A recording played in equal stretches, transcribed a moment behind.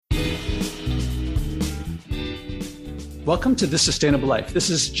Welcome to This Sustainable Life.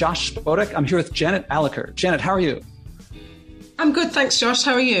 This is Josh Spodek. I'm here with Janet Alaker. Janet, how are you? I'm good, thanks, Josh.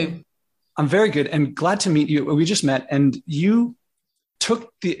 How are you? I'm very good and glad to meet you. We just met and you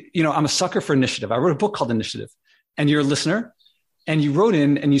took I'm a sucker for initiative. I wrote a book called Initiative and you're a listener and you wrote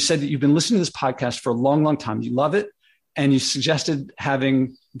in and you said that you've been listening to this podcast for a long, long time. You love it. And you suggested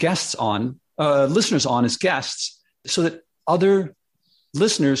having guests on, listeners on as guests so that other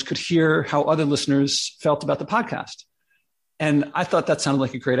listeners could hear how other listeners felt about the podcast. And I thought that sounded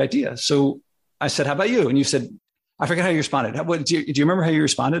like a great idea. So I said, how about you? And you said, I forget how you responded. Do you remember how you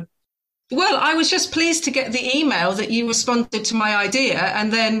responded? Well, I was just pleased to get the email that you responded to my idea.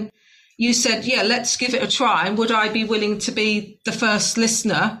 And then you said, yeah, let's give it a try. And would I be willing to be the first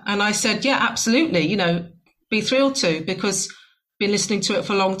listener? And I said, yeah, absolutely. Be thrilled to, because I've been listening to it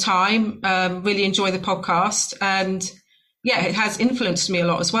for a long time. Really enjoy the podcast. And yeah, it has influenced me a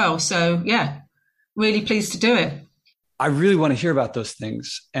lot as well. So yeah, really pleased to do it. I really want to hear about those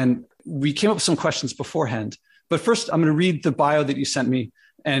things. And we came up with some questions beforehand. But first, I'm going to read the bio that you sent me.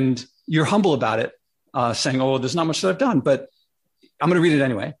 And you're humble about it, saying, oh, there's not much that I've done. But I'm going to read it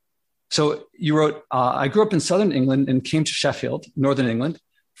anyway. So you wrote, I grew up in southern England and came to Sheffield, northern England,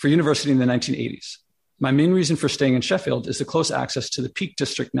 for university in the 1980s. My main reason for staying in Sheffield is the close access to the Peak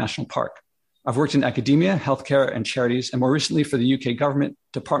District National Park. I've worked in academia, healthcare, and charities, and more recently for the UK government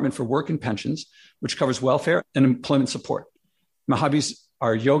Department for Work and Pensions, which covers welfare and employment support. My hobbies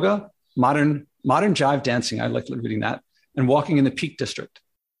are yoga, modern jive dancing, I like reading that, and walking in the Peak District.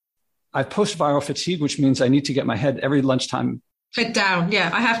 I have post-viral fatigue, which means I need to get my head every lunchtime. Head down,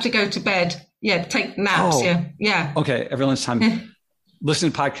 yeah. I have to go to bed. Yeah, take naps, yeah. Okay, every lunchtime.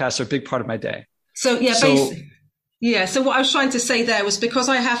 Listening to podcasts are a big part of my day. So what I was trying to say there was, because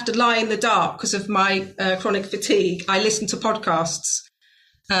I have to lie in the dark because of my chronic fatigue, I listen to podcasts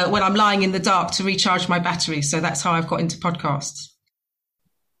when I'm lying in the dark to recharge my battery. So that's how I've got into podcasts.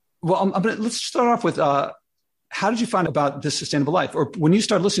 Well, let's start off with, how did you find about This Sustainable Life? Or when you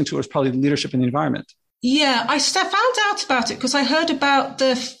started listening to it, it was probably leadership in the environment. I found out about it because I heard about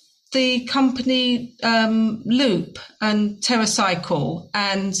the company Loop and TerraCycle,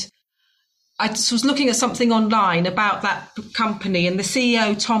 and I just was looking at something online about that company and the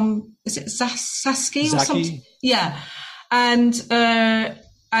CEO, Tom, is it Szasz or something? Yeah. And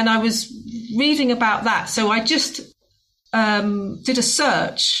I was reading about that. So I just did a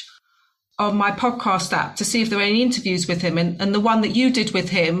search on my podcast app to see if there were any interviews with him. And the one that you did with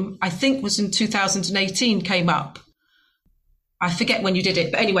him, I think was in 2018, came up. I forget when you did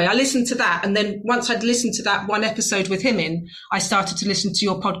it. But anyway, I listened to that. And then once I'd listened to that one episode with him I started to listen to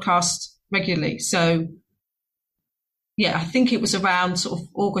your podcast regularly. So yeah, I think it was around sort of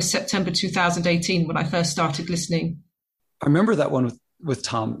August, September 2018 when I first started listening. I remember that one with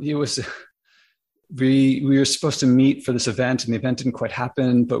Tom. It was, we were supposed to meet for this event and the event didn't quite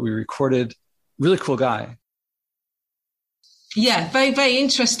happen, but we recorded. Really cool guy. Yeah, very, very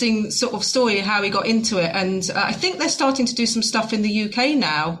interesting sort of story how he got into it. And I think they're starting to do some stuff in the UK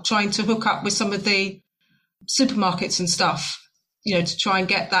now, trying to hook up with some of the supermarkets and stuff, to try and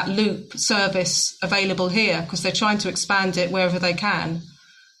get that Loop service available here, because they're trying to expand it wherever they can.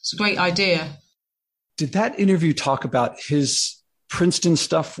 It's a great idea. Did that interview talk about his Princeton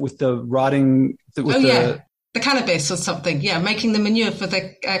stuff with the rotting? The cannabis or something. Yeah, making the manure for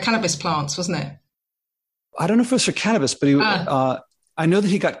the cannabis plants, wasn't it? I don't know if it was for cannabis, but I know that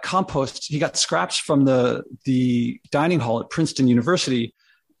he got compost. He got scraps from the dining hall at Princeton University,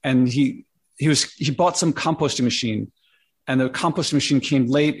 and he bought some composting machine. And the composting machine came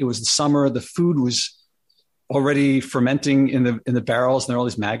late. It was the summer. The food was already fermenting in the barrels, and there are all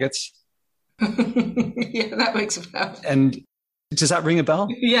these maggots. Yeah, that makes a bell. And does that ring a bell?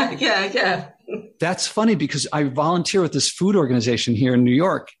 Yeah. That's funny because I volunteer with this food organization here in New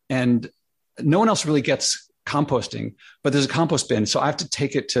York, and no one else really gets composting, but there's a compost bin. So I have to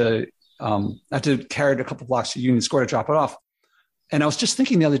take it I have to carry it a couple blocks to Union Square to drop it off. And I was just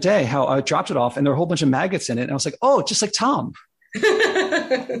thinking the other day how I dropped it off and there were a whole bunch of maggots in it. And I was like, oh, just like Tom.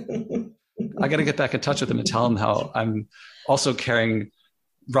 I got to get back in touch with him and tell him how I'm also carrying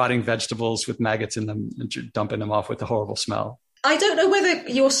rotting vegetables with maggots in them and dumping them off with a horrible smell. I don't know whether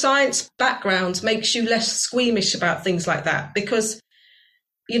your science background makes you less squeamish about things like that, because,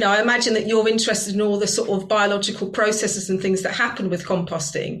 I imagine that you're interested in all the sort of biological processes and things that happen with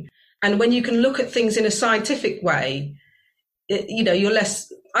composting. And when you can look at things in a scientific way, you're less,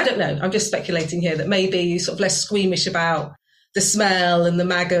 I don't know, I'm just speculating here, that maybe you're sort of less squeamish about the smell and the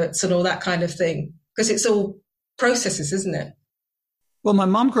maggots and all that kind of thing, because it's all processes, isn't it? Well, my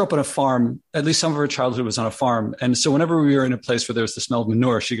mom grew up on a farm. At least some of her childhood was on a farm. And so whenever we were in a place where there was the smell of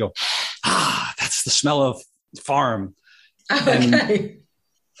manure, she'd go, that's the smell of farm. Okay.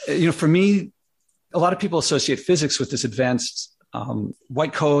 And, for me, a lot of people associate physics with this advanced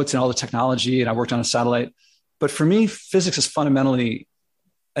white coats and all the technology, and I worked on a satellite. But for me, physics is fundamentally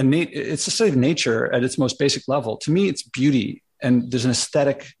it's a study of nature at its most basic level. To me, it's beauty, and there's an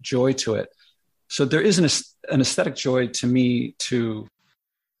aesthetic joy to it. So there is an aesthetic joy to me to,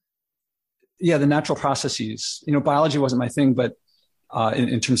 the natural processes. Biology wasn't my thing, but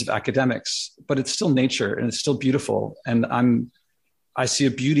in terms of academics, but it's still nature and it's still beautiful. And I see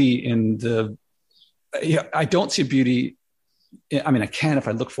a beauty in I don't see a beauty. I can if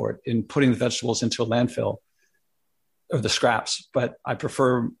I look for it, in putting the vegetables into a landfill or the scraps, but I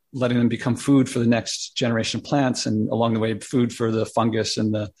prefer letting them become food for the next generation of plants, and along the way, food for the fungus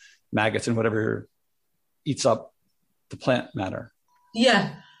and the maggots and whatever eats up the plant matter.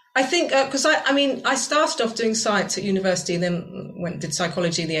 Yeah. I think, because I started off doing science at university and then did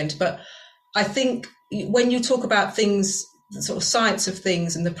psychology in the end. But I think when you talk about things, the sort of science of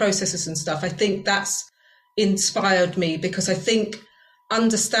things and the processes and stuff, I think that's inspired me, because I think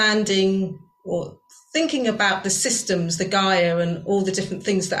understanding or thinking about the systems, the Gaia, and all the different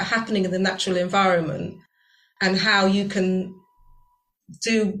things that are happening in the natural environment, and how you can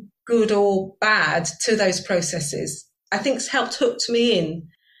do good or bad to those processes, I think it's helped hooked me in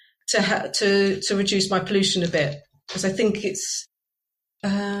to reduce my pollution a bit. Because I think it's,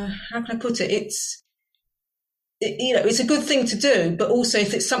 how can I put it? It's a good thing to do, but also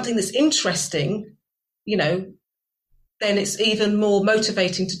if it's something that's interesting, then it's even more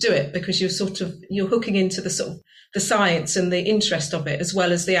motivating to do it, because you're hooking into the sort of the science and the interest of it, as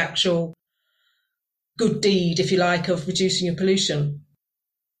well as the actual good deed, if you like, of reducing your pollution.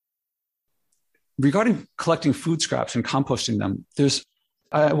 Regarding collecting food scraps and composting them,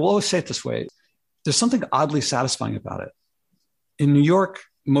 I will always say it this way, there's something oddly satisfying about it. In New York,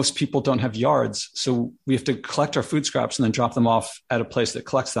 most people don't have yards, so we have to collect our food scraps and then drop them off at a place that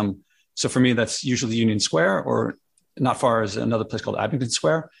collects them. So for me, that's usually Union Square, or not far is another place called Abington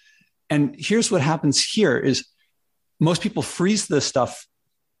Square. And here's what happens here is most people freeze this stuff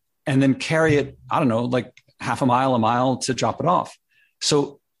and then carry it, I don't know, like half a mile to drop it off.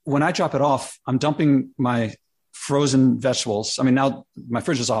 So when I drop it off, I'm dumping my frozen vegetables. Now my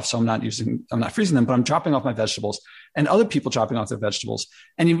fridge is off, so I'm not freezing them, but I'm dropping off my vegetables, and other people dropping off their vegetables,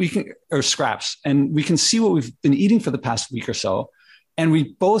 and or scraps. And we can see what we've been eating for the past week or so. And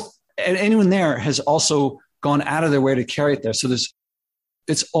anyone there has also gone out of their way to carry it there. So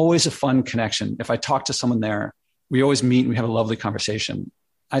it's always a fun connection. If I talk to someone there, we always meet and we have a lovely conversation.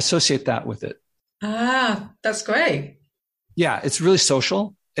 I associate that with it. Ah, that's great. Yeah, it's really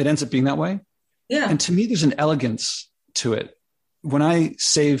social. It ends up being that way. Yeah. And to me, there's an elegance to it. When I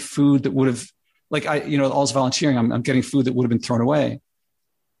save food that would have, all this volunteering, I'm getting food that would have been thrown away.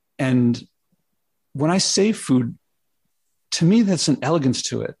 And when I save food, to me, that's an elegance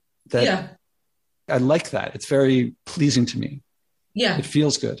to it. I like that. It's very pleasing to me. Yeah. It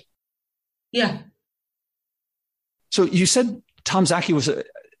feels good. Yeah. So you said Tom Szaky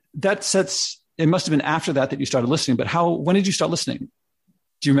it must have been after that you started listening, but when did you start listening?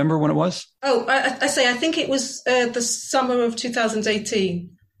 Do you remember when it was? Oh, I think it was the summer of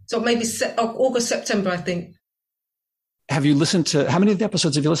 2018. So maybe August, September, I think. Have you listened to, how many of the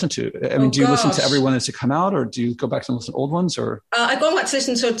episodes have you listened to? Do you listen to every one that's come out, or do you go back and listen to old ones? Or I've gone back to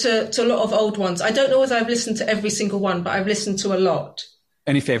listen to a lot of old ones. I don't know whether I've listened to every single one, but I've listened to a lot.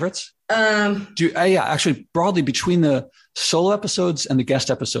 Any favorites? Actually, broadly, between the solo episodes and the guest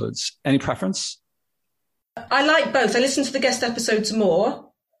episodes, any preference? I like both. I listen to the guest episodes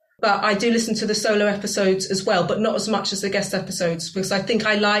more, but I do listen to the solo episodes as well, but not as much as the guest episodes, because I think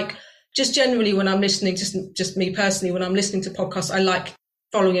I like, just generally when I'm listening, just me personally, when I'm listening to podcasts, I like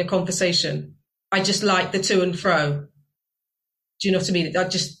following a conversation. I just like the to and fro. Do you know what I mean?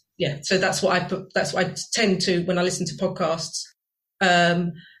 So that's what I tend to when I listen to podcasts.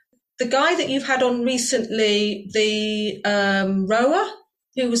 The guy that you've had on recently, the rower,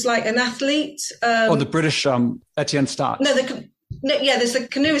 who was like an athlete. The British Etienne Stott. There's the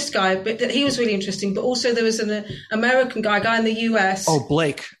canoeist guy, but he was really interesting. But also there was an American guy in the US. Oh,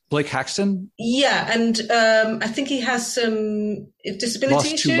 Blake Haxton? Yeah, and I think he has some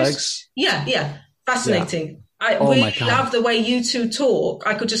disability issues. Lost 2 legs? Yeah. Fascinating. Yeah. I really love the way you two talk.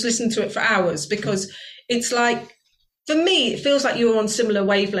 I could just listen to it for hours, because it's like, for me, it feels like you're on similar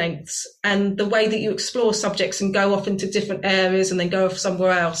wavelengths, and the way that you explore subjects and go off into different areas and then go off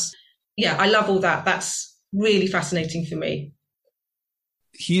somewhere else. Yeah, I love all that. That's really fascinating for me.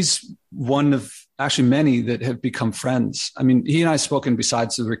 He's one of actually many that have become friends. He and I have spoken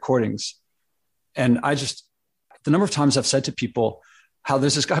besides the recordings. And the number of times I've said to people how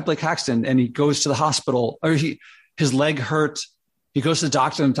there's this guy, Blake Haxton, and he goes to the hospital, or his his leg hurt. He goes to the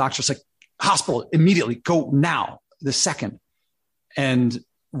doctor and the doctor's like, hospital, immediately, go now, the second. And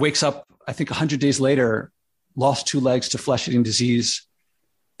wakes up, I think 100 days later, lost 2 legs to flesh-eating disease.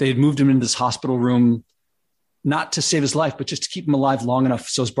 They had moved him into this hospital room, not to save his life, but just to keep him alive long enough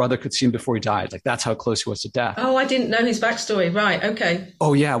so his brother could see him before he died. Like, that's how close he was to death. Oh, I didn't know his backstory. Right. Okay.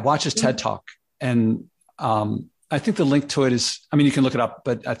 Oh yeah. Watch his TED Talk. And I think the link to it is, I mean, you can look it up,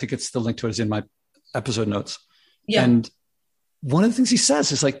 but I think the link to it is in my episode notes. Yeah. And one of the things he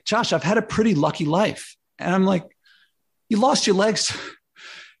says is like, Josh, I've had a pretty lucky life. And I'm like, you lost your legs.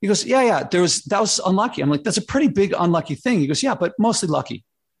 He goes, yeah, that was unlucky. I'm like, that's a pretty big unlucky thing. He goes, yeah, but mostly lucky.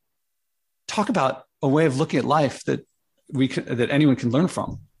 Talk about a way of looking at life that that anyone can learn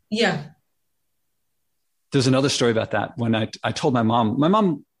from. Yeah. There's another story about that. When I told my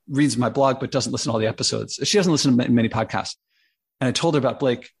mom reads my blog, but doesn't listen to all the episodes. She doesn't listen to many podcasts. And I told her about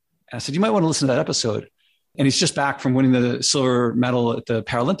Blake. And I said, you might want to listen to that episode. And he's just back from winning the silver medal at the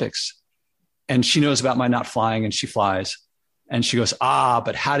Paralympics. And she knows about my not flying, and she flies. And she goes,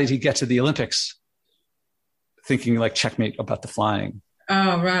 but how did he get to the Olympics? Thinking like checkmate about the flying.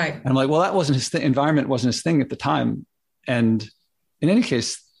 Oh, right. And I'm like, well, that wasn't his thing. Environment wasn't his thing at the time. And in any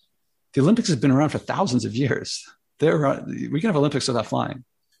case, the Olympics has been around for thousands of years. We can have Olympics without flying.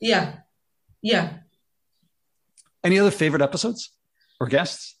 Yeah. Yeah. Any other favorite episodes or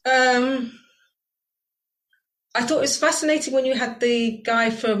guests? I thought it was fascinating when you had the guy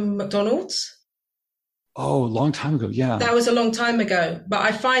from McDonald's. Oh, a long time ago. Yeah. That was a long time ago. But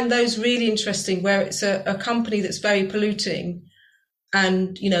I find those really interesting, where it's a company that's very polluting,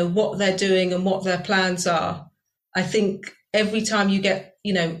 and, you know, what they're doing and what their plans are. I think every time you get,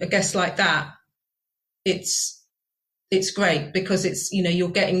 you know, a guest like that, it's great, because it's, you know, you're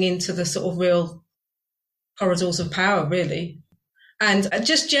getting into the sort of real corridors of power, really. And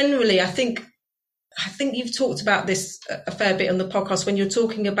just generally, I think you've talked about this a fair bit on the podcast, when you're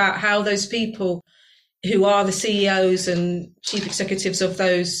talking about how those people who are the CEOs and chief executives of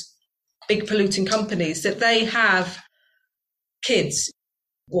those big polluting companies, that they have kids,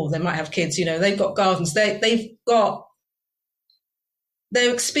 or they might have kids, you know, they've got gardens, they're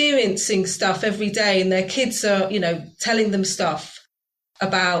experiencing stuff every day, and their kids are, you know, telling them stuff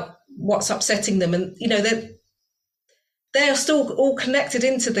about what's upsetting them. And, you know, they're still all connected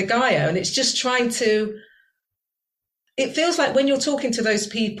into the Gaia, and it's just it feels like when you're talking to those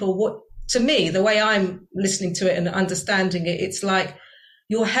people, to me, the way I'm listening to it and understanding it, it's like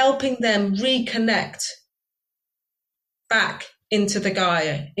you're helping them reconnect back into the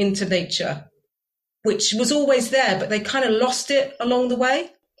Gaia, into nature, which was always there, but they kind of lost it along the way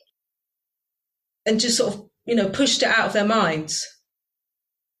and just sort of, you know, pushed it out of their minds.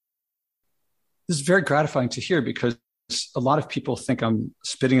 This is very gratifying to hear, because a lot of people think I'm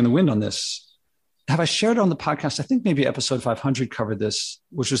spitting in the wind on this. Have I shared on the podcast? I think maybe episode 500 covered this,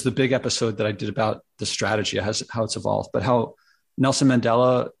 which was the big episode that I did about the strategy, how it's evolved, but how Nelson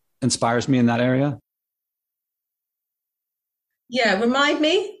Mandela inspires me in that area. Yeah, remind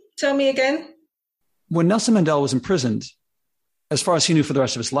me. Tell me again. When Nelson Mandela was imprisoned, as far as he knew for the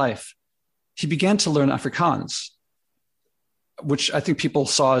rest of his life, he began to learn Afrikaans, which I think people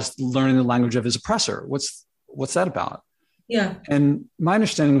saw as learning the language of his oppressor. What's that about? Yeah. And my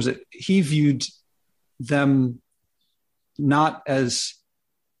understanding was that he viewed them not as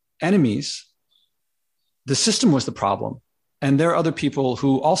enemies. The system was the problem. And there are other people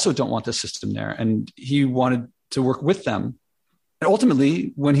who also don't want the system there. And he wanted to work with them. And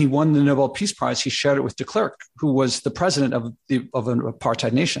ultimately, when he won the Nobel Peace Prize, he shared it with de Klerk, who was the president of an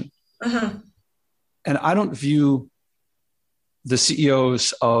apartheid nation. Uh-huh. And I don't view the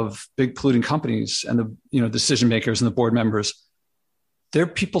CEOs of big polluting companies and the decision makers and the board members, they're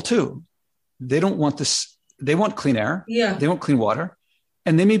people too. They don't want this. They want clean air. Yeah. They want clean water.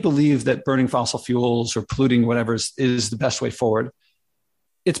 And they may believe that burning fossil fuels or polluting whatever is the best way forward.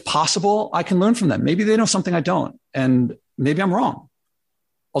 It's possible I can learn from them. Maybe they know something I don't, and maybe I'm wrong.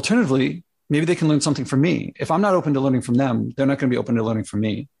 Alternatively, maybe they can learn something from me. If I'm not open to learning from them, they're not going to be open to learning from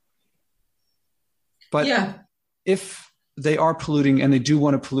me. But if they are polluting and they do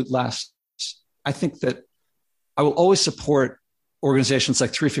want to pollute less, I think that I will always support organizations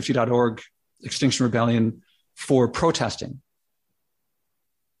like 350.org, Extinction Rebellion, for protesting.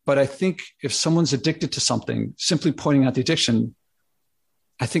 But I think if someone's addicted to something, simply pointing out the addiction,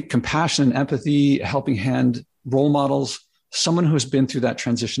 I think compassion and empathy, a helping hand, role models, someone who has been through that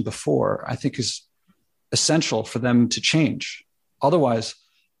transition before, I think is essential for them to change. Otherwise,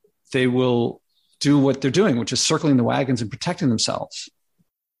 they will do what they're doing, which is circling the wagons and protecting themselves.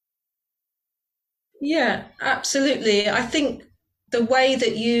 Yeah, absolutely. I think the way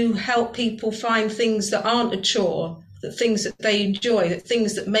that you help people find things that aren't a chore, that things that they enjoy, that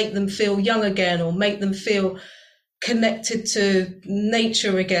things that make them feel young again or make them feel connected to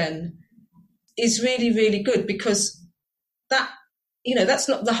nature again is really, really good, because that, that's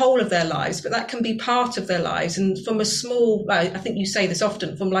not the whole of their lives, but that can be part of their lives. And from a small, I think you say this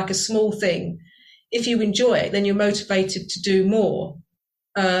often, from like a small thing, if you enjoy it, then you're motivated to do more.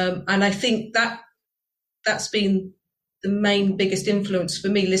 And I think that's been the main biggest influence for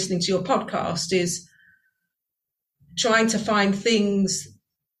me listening to your podcast, is trying to find things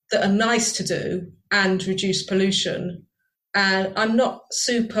that are nice to do and reduce pollution. And I'm not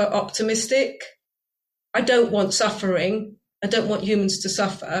super optimistic. I don't want suffering. I don't want humans to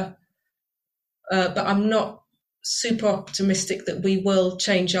suffer. But I'm not super optimistic that we will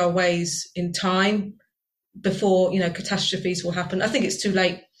change our ways in time before, catastrophes will happen. I think it's too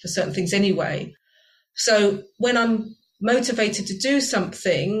late for certain things anyway. So when I'm motivated to do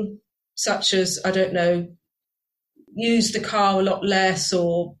something, such as, I don't know, use the car a lot less,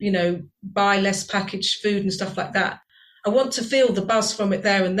 or, buy less packaged food and stuff like that, I want to feel the buzz from it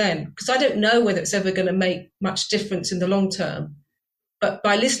there and then, because I don't know whether it's ever going to make much difference in the long term. But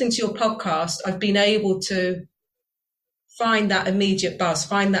by listening to your podcast, I've been able to find that immediate buzz,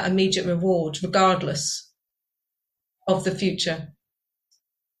 find that immediate reward, regardless of the future.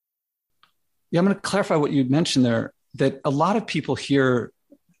 Yeah, I'm going to clarify what you mentioned there, that a lot of people hear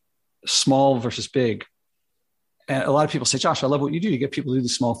small versus big. And a lot of people say, Josh, I love what you do. You get people to do the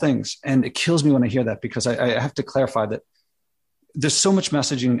small things. And it kills me when I hear that, because I have to clarify that there's so much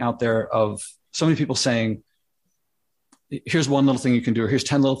messaging out there of so many people saying, here's one little thing you can do, or here's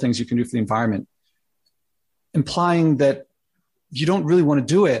 10 little things you can do for the environment, implying that you don't really want to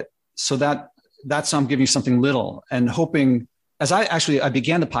do it. So that's I'm giving you something little, and hoping, as I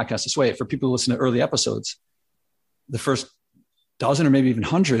began the podcast this way, for people who listen to early episodes, the first dozen or maybe even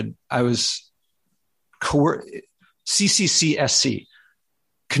 100, I was CCCSC,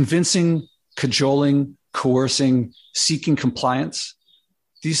 convincing, cajoling, coercing, seeking compliance.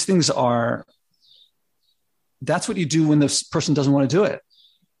 These things that's what you do when this person doesn't want to do it.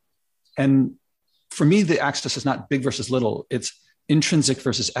 And for me, the axis is not big versus little. It's intrinsic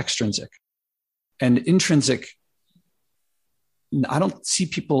versus extrinsic. And intrinsic, I don't see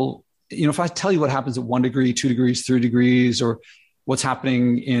people, if I tell you what happens at 1 degree, 2 degrees, 3 degrees, or what's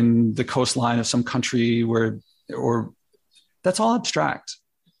happening in the coastline of some country or that's all abstract.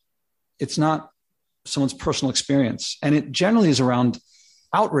 It's not someone's personal experience. And it generally is around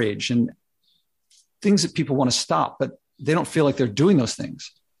outrage and things that people want to stop, but they don't feel like they're doing those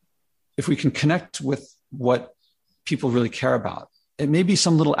things. If we can connect with what people really care about, it may be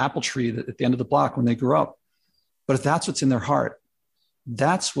some little apple tree that at the end of the block when they grew up, but if that's what's in their heart,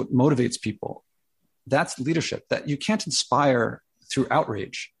 that's what motivates people. That's leadership. That you can't inspire through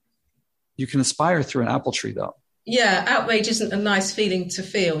outrage. You can inspire through an apple tree, though. Yeah, outrage isn't a nice feeling to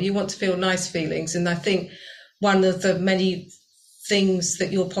feel. You want to feel nice feelings. And I think one of the many things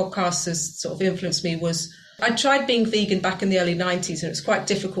that your podcast has sort of influenced me was, I tried being vegan back in the early 90s, and it was quite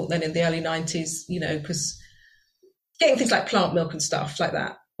difficult then in the early 90s, because getting things like plant milk and stuff like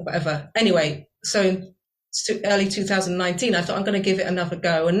that, or whatever. Anyway, so in early 2019, I thought I'm going to give it another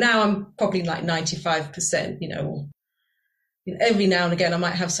go. And now I'm probably like 95%, or every now and again I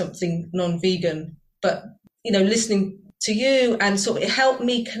might have something non-vegan, but listening to you and sort of, it helped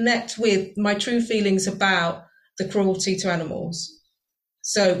me connect with my true feelings about the cruelty to animals.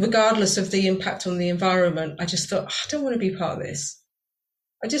 So regardless of the impact on the environment, I just thought, I don't want to be part of this.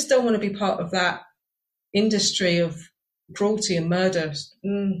 I just don't want to be part of that industry of cruelty and murder.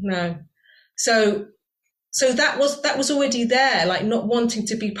 No. So that was already there, like not wanting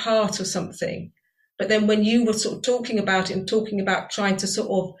to be part of something. But then when you were sort of talking about it and talking about trying to sort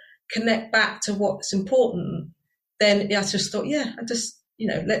of connect back to what's important, then I just thought, I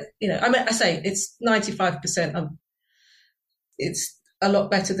say it's 95%. It's a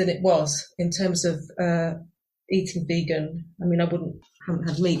lot better than it was in terms of eating vegan. I mean, haven't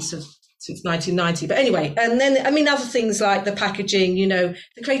had meat since 1990. But anyway, and then, other things like the packaging, the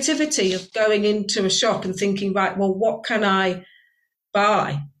creativity of going into a shop and thinking, right, well, what can I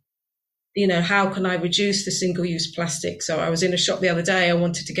buy? How can I reduce the single-use plastic? So I was in a shop the other day. I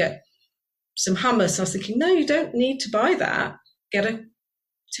wanted to get some hummus. I was thinking, no, you don't need to buy that. Get a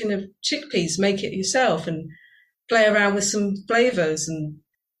tin of chickpeas, make it yourself, and play around with some flavors. And,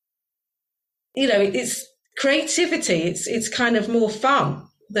 it's creativity. It's kind of more fun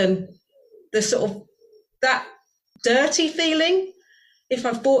than the sort of that dirty feeling. If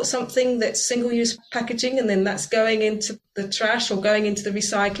I've bought something that's single-use packaging and then that's going into the trash or going into the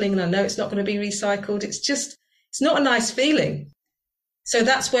recycling and I know it's not going to be recycled, it's not a nice feeling. So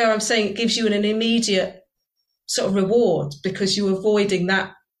that's where I'm saying it gives you an immediate sort of reward because you're avoiding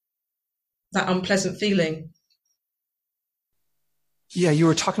that unpleasant feeling. Yeah, you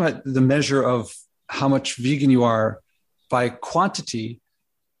were talking about the measure of how much vegan you are by quantity.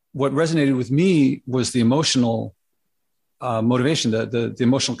 What resonated with me was the emotional motivation, the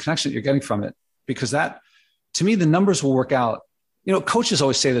emotional connection that you're getting from it, because that, to me, the numbers will work out. You know, coaches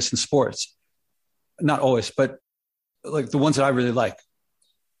always say this in sports, not always, but like the ones that I really like.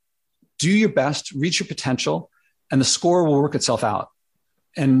 Do your best, reach your potential, and the score will work itself out.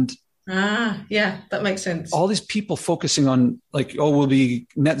 And yeah, that makes sense. All these people focusing on like, oh, we'll be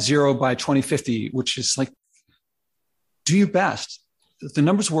net zero by 2050, which is like, do your best. The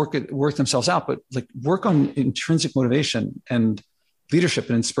numbers work themselves out, but like work on intrinsic motivation and leadership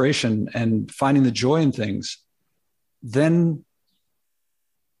and inspiration and finding the joy in things. Then,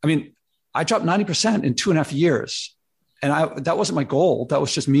 I mean, I dropped 90% in 2.5 years. And that wasn't my goal. That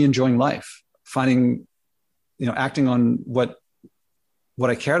was just me enjoying life, finding, acting on what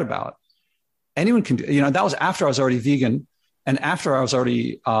I cared about. Anyone can do, that was after I was already vegan and after I was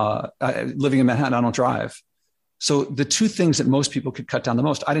already living in Manhattan. I don't drive. So the two things that most people could cut down the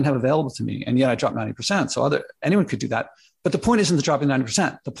most, I didn't have available to me. And yet I dropped 90%. So anyone could do that. But the point isn't the dropping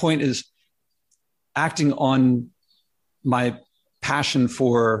 90%. The point is acting on my passion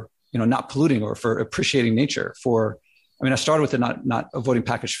for, not polluting or for appreciating nature. I started with it not avoiding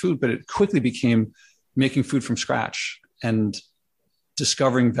packaged food, but it quickly became making food from scratch and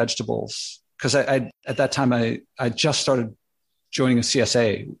discovering vegetables. Because at that time, I just started joining a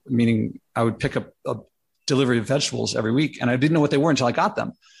CSA, meaning I would pick up a delivery of vegetables every week. And I didn't know what they were until I got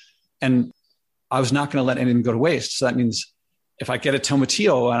them. And I was not going to let anything go to waste. So that means if I get a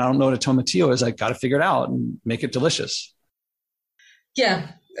tomatillo and I don't know what a tomatillo is, I got to figure it out and make it delicious.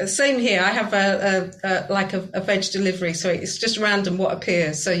 Yeah, same here. I have a veg delivery. So it's just random what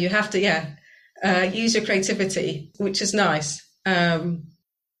appears. So you have to, use your creativity, which is nice. I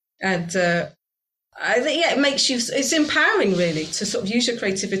think, it makes you, it's empowering really to sort of use your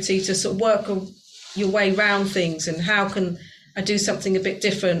creativity to sort of work your way around things. And how can I do something a bit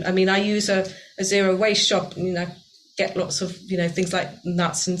different? I mean, I use a zero waste shop and, get lots of, things like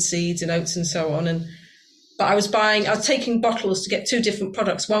nuts and seeds and oats and so on. But I was taking bottles to get two different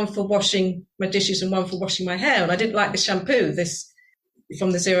products, one for washing my dishes and one for washing my hair. And I didn't like the shampoo,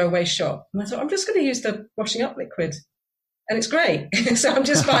 from the zero waste shop. And I thought, I'm just going to use the washing up liquid. And it's great. So I'm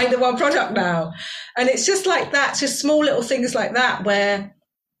just buying the one product now. And it's just like that, just small little things like that where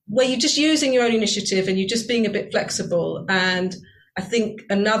you're just using your own initiative and you're just being a bit flexible. And I think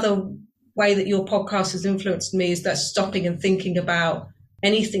another way that your podcast has influenced me is that stopping and thinking about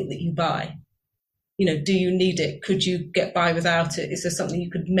anything that you buy. Do you need it? Could you get by without it? Is there something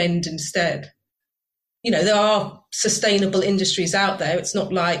you could mend instead? There are sustainable industries out there. It's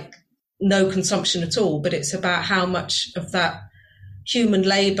not like no consumption at all, but it's about how much of that human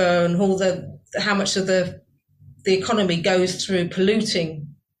labor and how much of the economy goes through polluting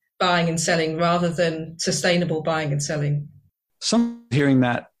buying and selling rather than sustainable buying and selling. Some hearing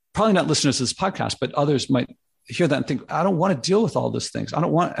that, probably not listeners to this podcast, but others might hear that and think, I don't want to deal with all these things.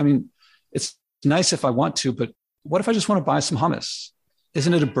 It's nice if I want to, but what if I just want to buy some hummus?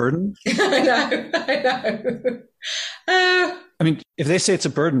 Isn't it a burden? I know. If they say it's a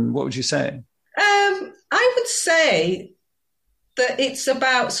burden, what would you say? I would say that it's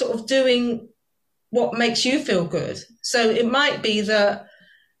about sort of doing what makes you feel good. So it might be that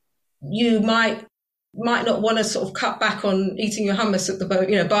you might not want to sort of cut back on eating your hummus at the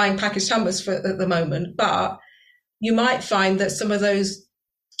moment, buying packaged hummus at the moment, but you might find that some of those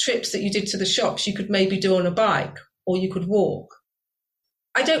trips that you did to the shops, you could maybe do on a bike or you could walk.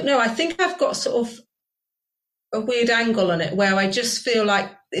 I don't know. I think I've got sort of a weird angle on it where I just feel like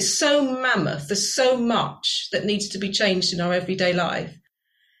it's so mammoth. There's so much that needs to be changed in our everyday life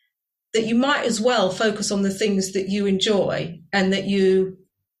that you might as well focus on the things that you enjoy and that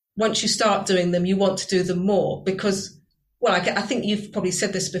once you start doing them, you want to do them more because, I think you've probably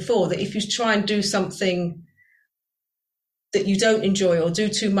said this before, that if you try and do something that you don't enjoy or do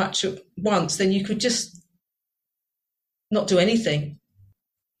too much at once, then you could just not do anything.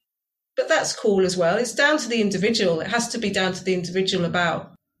 But that's cool as well. It's down to the individual. It has to be down to the individual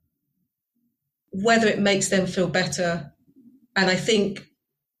about whether it makes them feel better. And I think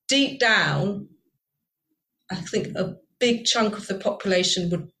deep down, a big chunk of the population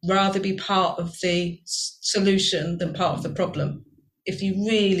would rather be part of the solution than part of the problem. If you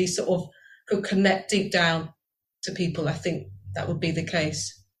really sort of could connect deep down to people, I think that would be the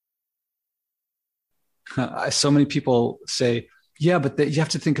case. So many people say, Yeah, but you have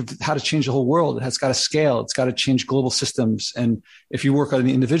to think of how to change the whole world. It has got to scale. It's got to change global systems. And if you work on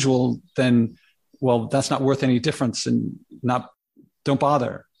the individual, then, well, that's not worth any difference, and don't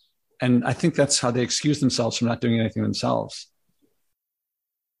bother. And I think that's how they excuse themselves from not doing anything themselves.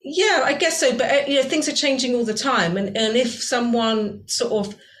 Yeah, I guess so. But, things are changing all the time. And if someone sort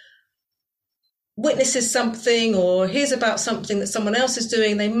of witnesses something or hears about something that someone else is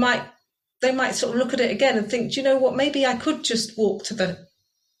doing, they might sort of look at it again and think, do you know what, maybe I could just walk to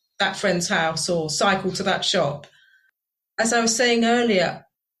that friend's house or cycle to that shop. As I was saying earlier,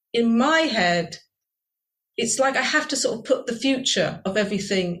 in my head, it's like I have to sort of put the future of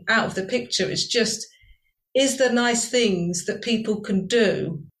everything out of the picture. It's just, is there nice things that people can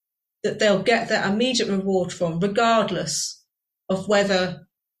do that they'll get their immediate reward from, regardless of whether,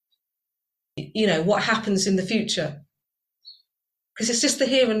 what happens in the future? Because it's just the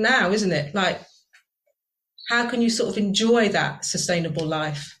here and now, isn't it? Like, how can you sort of enjoy that sustainable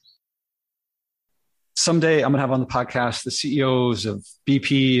life? Someday I'm going to have on the podcast the CEOs of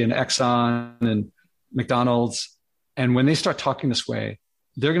BP and Exxon and McDonald's. And when they start talking this way,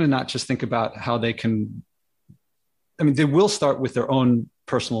 they're going to not just think about how they can, they will start with their own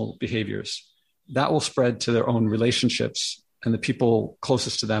personal behaviors. That will spread to their own relationships and the people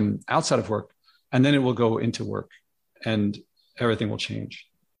closest to them outside of work. And then it will go into work and everything will change.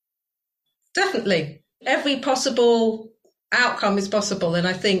 Definitely. Every possible outcome is possible. And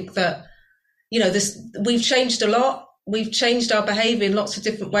I think that, we've changed a lot. We've changed our behavior in lots of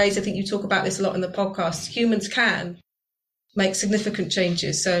different ways. I think you talk about this a lot in the podcast. Humans can make significant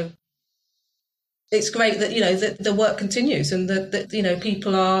changes. So it's great that, that the work continues and that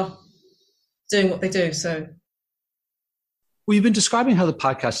people are doing what they do. So. Well, you've been describing how the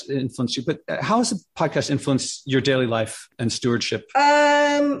podcast influenced you, but how has the podcast influenced your daily life and stewardship?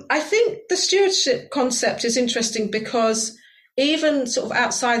 I think the stewardship concept is interesting because even sort of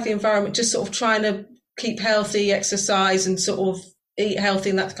outside the environment, just sort of trying to keep healthy, exercise and sort of eat healthy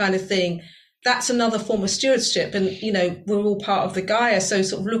and that kind of thing, that's another form of stewardship. And, we're all part of the Gaia. So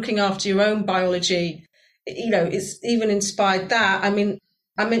sort of looking after your own biology, it's even inspired that.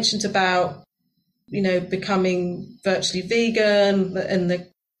 I mentioned about, becoming virtually vegan and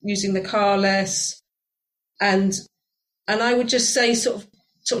using the car less. And I would just say sort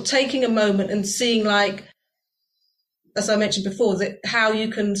of taking a moment and seeing, like, as I mentioned before, that how you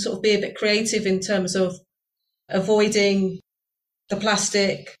can sort of be a bit creative in terms of avoiding the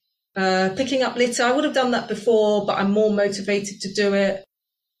plastic, picking up litter. I would have done that before, but I'm more motivated to do it.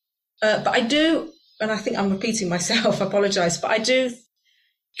 But I do, and I think I'm repeating myself, I apologize, but I do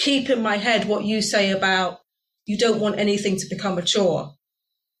keep in my head what you say about you don't want anything to become a chore.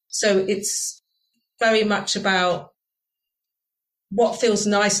 So it's very much about what feels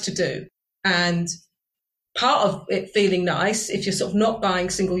nice to do. And part of it feeling nice, if you're sort of not buying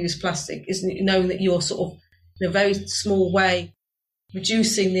single-use plastic, is knowing that you're sort of, in a very small way,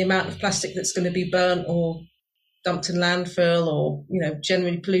 reducing the amount of plastic that's going to be burnt or dumped in landfill or,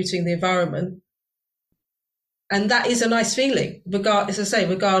 generally polluting the environment. And that is a nice feeling, regardless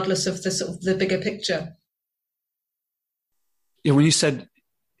of the sort of the bigger picture. Yeah, when you said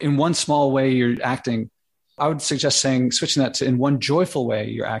in one small way you're acting, I would suggest switching that to in one joyful way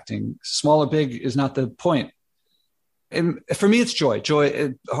you're acting. Small or big is not the point. And for me, it's joy.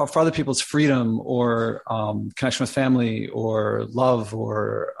 Joy for other people, it's freedom or connection with family or love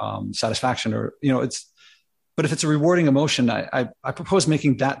or satisfaction or, but if it's a rewarding emotion, I propose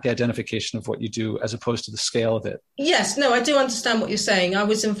making that the identification of what you do as opposed to the scale of it. Yes, no, I do understand what you're saying. I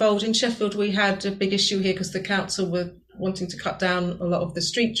was involved in Sheffield. We had a big issue here because the council were wanting to cut down a lot of the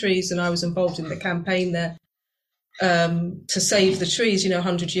street trees, and I was involved in the campaign there to save the trees,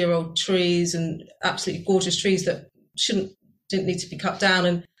 100-year-old trees and absolutely gorgeous trees that didn't need to be cut down.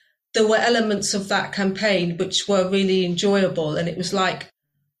 And there were elements of that campaign which were really enjoyable. And it was like,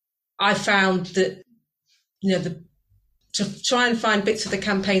 I found that, to try and find bits of the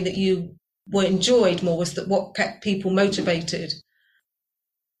campaign that you were enjoyed more was that what kept people motivated.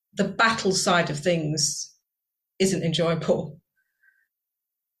 The battle side of things isn't enjoyable.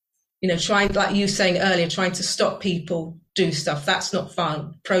 Trying, like you saying earlier, trying to stop people do stuff, that's not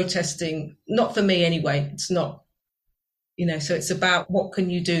fun. Protesting, not for me anyway, it's not. So it's about what can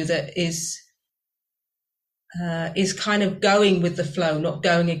you do that is kind of going with the flow, not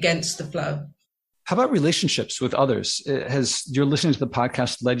going against the flow. How about relationships with others? Has your listening to the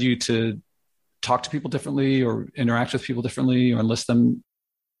podcast led you to talk to people differently or interact with people differently or enlist them?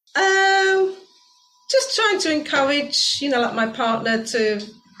 Just trying to encourage, like my partner to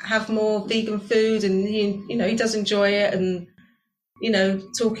have more vegan food, and he does enjoy it, and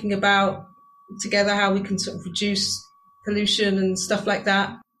talking about together how we can sort of reduce pollution and stuff like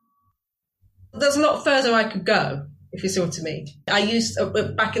that. There's a lot further I could go, if you see what I mean. I used,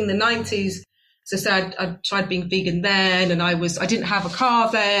 back in the 90s, as I said, I tried being vegan then, and I didn't have a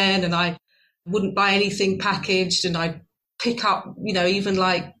car then, and I wouldn't buy anything packaged, and I'd pick up, even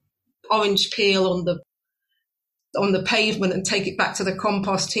like orange peel on the pavement and take it back to the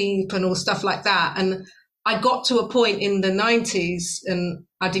compost heap and all stuff like that. And I got to a point in the 90s, and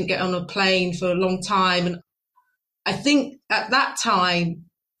I didn't get on a plane for a long time. And I think at that time,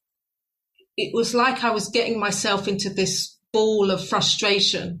 it was like I was getting myself into this ball of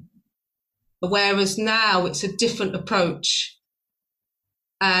frustration, whereas now it's a different approach.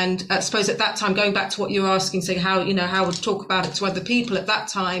 And I suppose at that time, going back to what you were asking, saying how I would talk about it to other people at that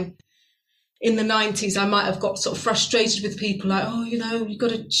time, in the 90s, I might have got sort of frustrated with people like, you've got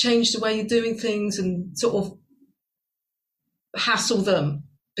to change the way you're doing things, and sort of hassle them,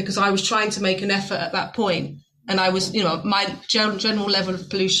 because I was trying to make an effort at that point. And I was, my general level of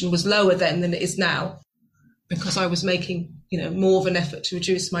pollution was lower then than it is now, because I was making, more of an effort to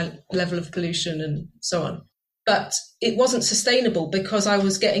reduce my level of pollution and so on. But it wasn't sustainable, because I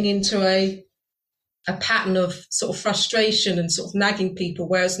was getting into a pattern of sort of frustration and sort of nagging people,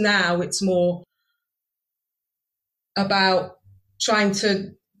 whereas now it's more about trying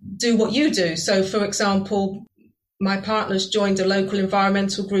to do what you do. So, for example, my partner's joined a local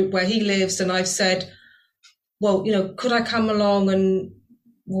environmental group where he lives, and I've said, well, could I come along and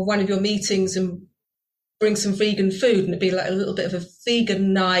one of your meetings and bring some vegan food? And it'd be like a little bit of a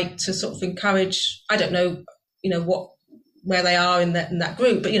vegan night to sort of encourage, I don't know, where they are in that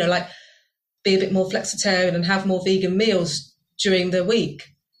group, but, like be a bit more flexitarian and have more vegan meals during the week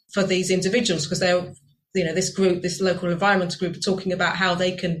for these individuals, because they're, this local environmental group are talking about how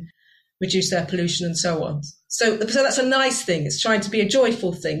they can reduce their pollution and so on. So that's a nice thing. It's trying to be a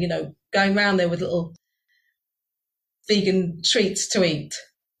joyful thing, going around there with little vegan treats to eat.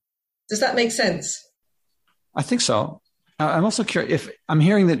 Does that make sense? I think so. I'm also curious if I'm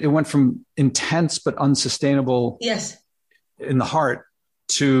hearing that it went from intense but unsustainable, yes, in the heart,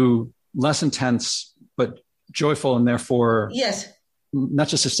 to less intense but joyful, and therefore, yes, not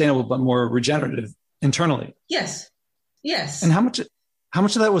just sustainable but more regenerative internally. Yes. And how much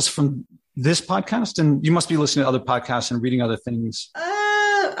of that was from this podcast? And you must be listening to other podcasts and reading other things.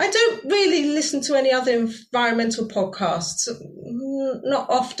 I don't really listen to any other environmental podcasts, not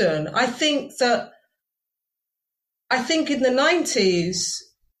often. I think in the 90s,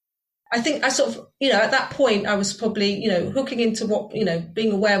 I sort of, at that point I was probably, hooking into what,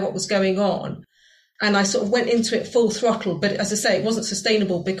 being aware of what was going on. And I sort of went into it full throttle. But as I say, it wasn't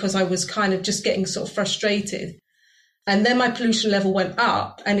sustainable, because I was kind of just getting sort of frustrated. And then my pollution level went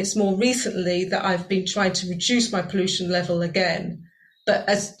up. And it's more recently that I've been trying to reduce my pollution level again. But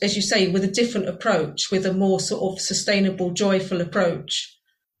as you say, with a different approach, with a more sort of sustainable, joyful approach.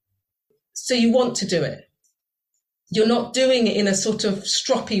 So you want to do it. You're not doing it in a sort of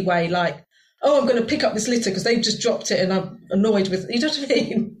stroppy way, like, I'm going to pick up this litter because they've just dropped it and I'm annoyed with it. You know what I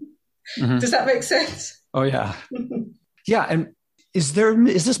mean? Mm-hmm. Does that make sense? Oh, yeah. Yeah. And is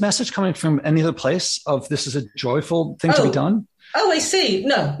this message coming from any other place of this is a joyful thing to be done? Oh, I see.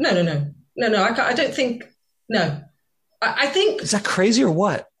 No. I don't think, no. I think. Is that crazy or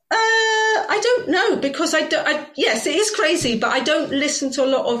what? I don't know, because yes, it is crazy, but I don't listen to a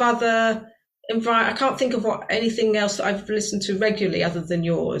lot of other I can't think of anything else that I've listened to regularly other than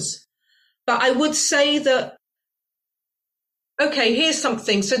yours. But I would say that, okay, here's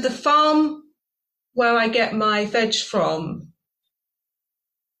something. So the farm where I get my veg from,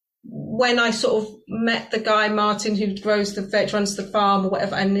 when I sort of met the guy, Martin, who grows the veg, runs the farm or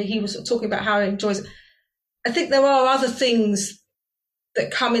whatever, and he was sort of talking about how he enjoys it. I think there are other things that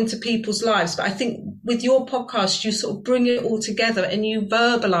come into people's lives, but I think with your podcast, you sort of bring it all together and you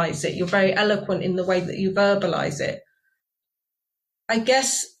verbalize it. You're very eloquent in the way that you verbalize it. I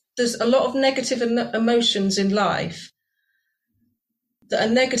guess there's a lot of negative emotions in life that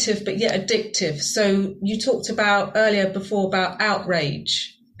are negative but yet addictive. So you talked about earlier before about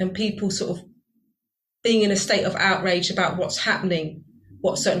outrage and people sort of being in a state of outrage about what's happening,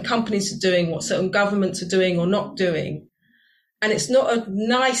 what certain companies are doing, what certain governments are doing or not doing. And it's not a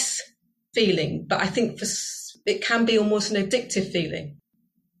nice feeling, but I think it can be almost an addictive feeling.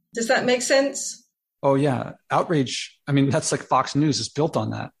 Does that make sense? Oh, yeah. Outrage. I mean, that's like Fox News is built on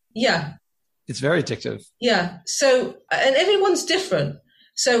that. Yeah. It's very addictive. Yeah. So, and everyone's different.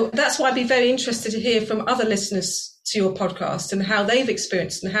 So that's why I'd be very interested to hear from other listeners to your podcast and how they've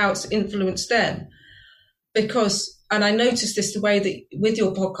experienced and how it's influenced them. Because, and I noticed this, the way that with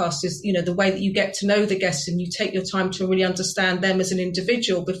your podcast is, the way that you get to know the guests and you take your time to really understand them as an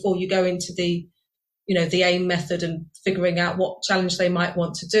individual before you go into the the AIM method and figuring out what challenge they might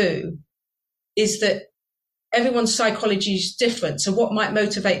want to do, is that everyone's psychology is different. So what might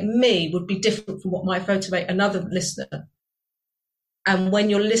motivate me would be different from what might motivate another listener. And when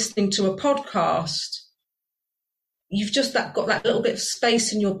you're listening to a podcast, you've just got that little bit of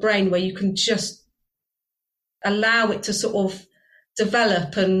space in your brain where you can just allow it to sort of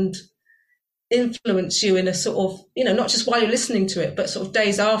develop and influence you in a sort of, not just while you're listening to it, but sort of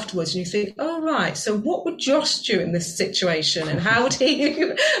days afterwards. And you think, oh, right, so what would Josh do in this situation? And how would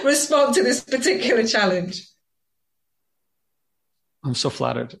he respond to this particular challenge? I'm so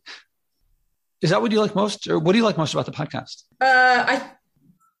flattered. Is that what you like most? Or what do you like most about the podcast?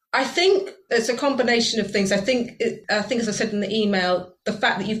 I think it's a combination of things. I think, as I said in the email, the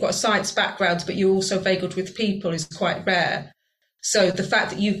fact that you've got a science background, but you're also very good with people is quite rare. So the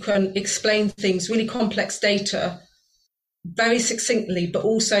fact that you can explain things, really complex data, very succinctly, but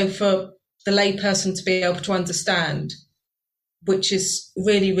also for the layperson to be able to understand, which is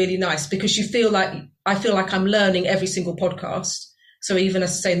really, really nice, because I feel like I'm learning every single podcast. So even,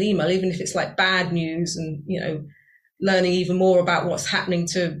 as I say in the email, even if it's like bad news and, learning even more about what's happening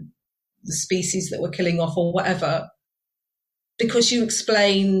to the species that we're killing off or whatever, because you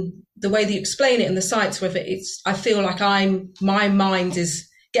explain the way that you explain it in the science, whether I feel like my mind is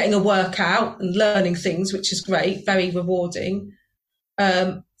getting a workout and learning things, which is great, very rewarding.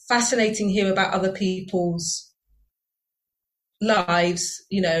 Fascinating to hear about other people's lives.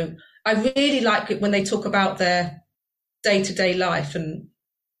 I really like it when they talk about their day-to-day life and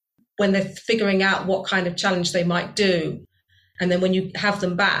when they're figuring out what kind of challenge they might do. And then when you have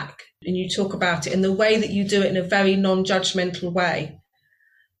them back and you talk about it in the way that you do it in a very non-judgmental way,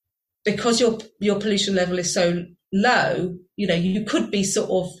 because your pollution level is so low, you could be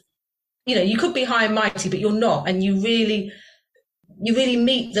sort of, you could be high and mighty, but you're not. And you really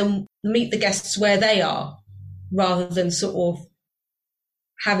meet the guests where they are, rather than sort of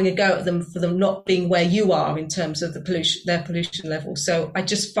having a go at them for them not being where you are in terms of their pollution level. So I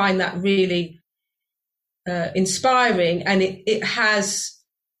just find that really inspiring. And it has,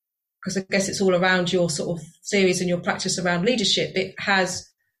 because I guess it's all around your sort of theories and your practice around leadership,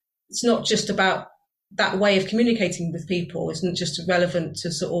 it's not just about that way of communicating with people. It's not just relevant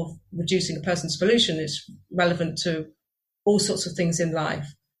to sort of reducing a person's pollution. It's relevant to all sorts of things in life.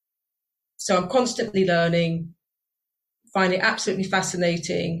 So I'm constantly learning, find it absolutely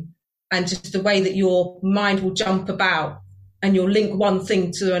fascinating, and just the way that your mind will jump about and you'll link one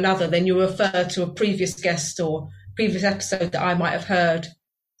thing to another, then you'll refer to a previous guest or previous episode that I might have heard.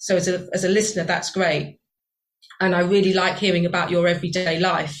 So as a listener, that's great. And I really like hearing about your everyday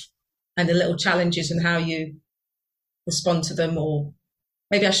life and the little challenges and how you respond to them, or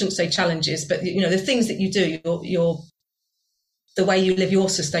maybe I shouldn't say challenges, but the things that you do, the way you live your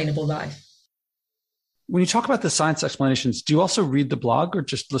sustainable life. When you talk about the science explanations, do you also read the blog or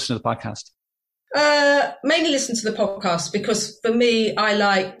just listen to the podcast? Mainly listen to the podcast, because for me, I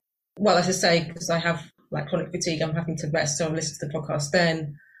like, well, as I say, because I have like chronic fatigue, I'm having to rest, so I'll listen to the podcast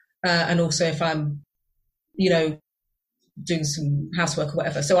then. And also if I'm, doing some housework or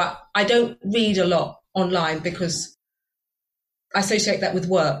whatever. So I don't read a lot online because I associate that with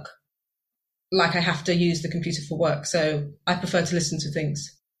work. Like I have to use the computer for work. So I prefer to listen to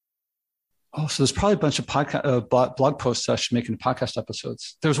things. Oh, so there's probably a bunch of blog posts I should make into podcast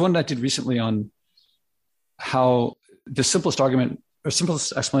episodes. There was one that I did recently on how the simplest argument or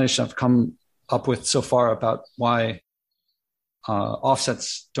simplest explanation I've come up with so far about why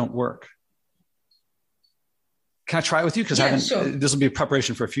offsets don't work. Can I try it with you? Because sure. This will be a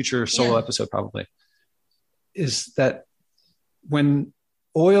preparation for a future solo episode probably. Is that when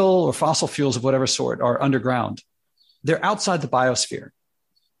oil or fossil fuels of whatever sort are underground, they're outside the biosphere.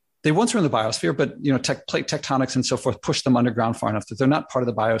 They once were in the biosphere, but plate tectonics and so forth push them underground far enough that they're not part of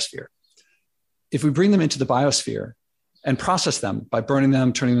the biosphere. If we bring them into the biosphere and process them by burning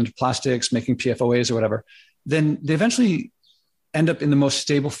them, turning them into plastics, making PFOAs or whatever, then they eventually end up in the most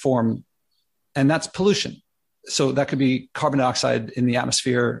stable form, and that's pollution. So that could be carbon dioxide in the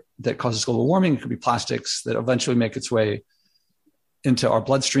atmosphere that causes global warming. It could be plastics that eventually make its way into our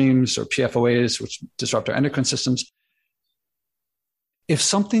bloodstreams, or PFOAs, which disrupt our endocrine systems.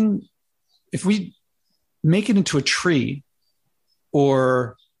 If we make it into a tree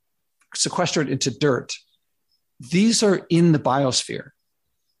or sequester it into dirt, these are in the biosphere.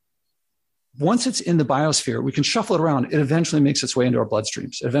 Once it's in the biosphere, we can shuffle it around. It eventually makes its way into our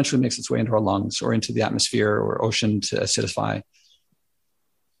bloodstreams. It eventually makes its way into our lungs or into the atmosphere or ocean to acidify.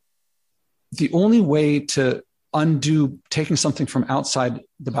 The only way to undo taking something from outside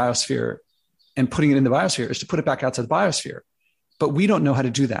the biosphere and putting it in the biosphere is to put it back outside the biosphere. But we don't know how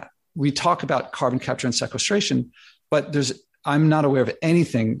to do that. we talk about carbon capture and sequestration, but I'm not aware of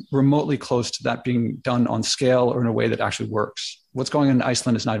anything remotely close to that being done on scale or in a way that actually works. What's going on in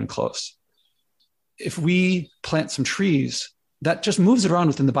Iceland is not even close. If we plant some trees, that just moves it around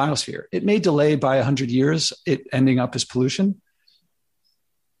within the biosphere. It may delay by 100 years, it ending up as pollution.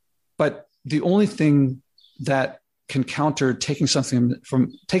 But the only thing that can counter taking something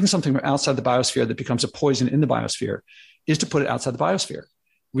from outside the biosphere that becomes a poison in the biosphere is to put it outside the biosphere.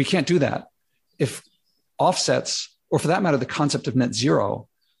 We can't do that. If offsets, or for that matter, the concept of net zero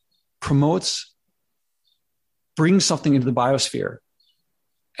brings something into the biosphere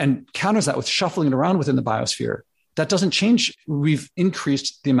and counters that with shuffling it around within the biosphere, that doesn't change. We've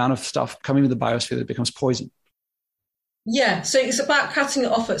increased the amount of stuff coming to the biosphere that becomes poison. Yeah, so it's about cutting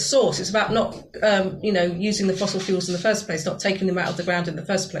it off at source. It's about not, using the fossil fuels in the first place, not taking them out of the ground in the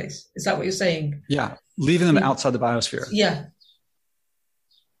first place. Is that what you're saying? Yeah, leaving them outside the biosphere. Yeah.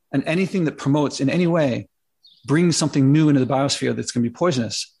 And anything that promotes in any way brings something new into the biosphere that's going to be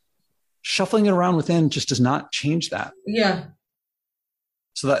poisonous, shuffling it around within just does not change that. Yeah.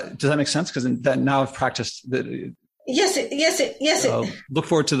 So does that make sense? Because that now I've practiced that. Yes. Look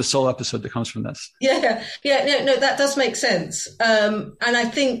forward to the solo episode that comes from this. Yeah. No, that does make sense. And I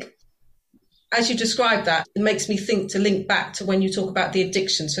think, as you describe that, it makes me think to link back to when you talk about the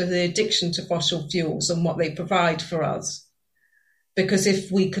addiction. So the addiction to fossil fuels and what they provide for us. Because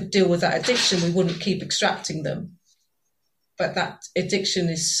if we could deal with that addiction, we wouldn't keep extracting them. But that addiction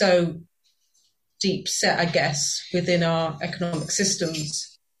is so deep set, I guess, within our economic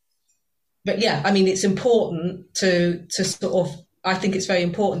systems. But yeah, I mean, it's important to sort of, I think it's very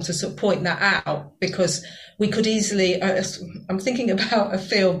important to sort of point that out, because we could easily, I'm thinking about a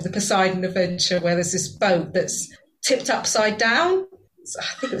film, The Poseidon Adventure, where there's this boat that's tipped upside down.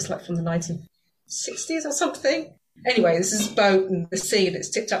 I think it was like from the 1960s or something. Anyway, this is a boat in the sea that's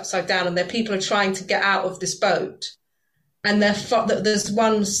tipped upside down, and people are trying to get out of this boat. And there's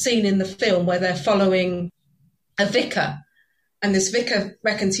one scene in the film where they're following a vicar, and this vicar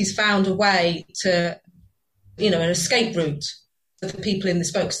reckons he's found a way to, an escape route for the people in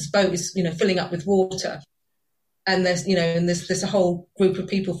this boat, because this boat is, filling up with water. And there's a whole group of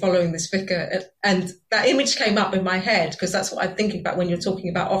people following this vicar. And that image came up in my head, because that's what I'm thinking about when you're talking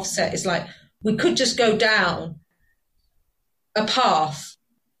about offset. It's like, we could just go down a path,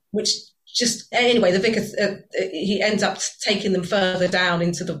 which the vicar, he ends up taking them further down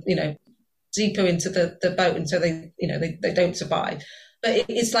into the, deeper into the boat until they don't survive. But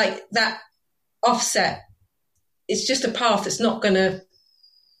it's like that offset, it's just a path that's not going to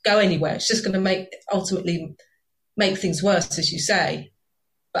go anywhere. It's just going to ultimately make things worse, as you say.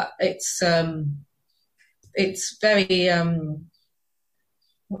 But it's very,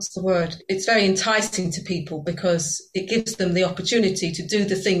 what's the word? It's very enticing to people, because it gives them the opportunity to do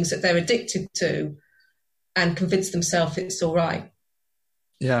the things that they're addicted to and convince themselves it's all right.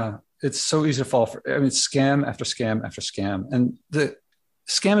 Yeah, it's so easy to fall for. I mean, scam after scam after scam. And the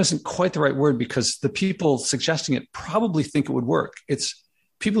scam isn't quite the right word, because the people suggesting it probably think it would work. It's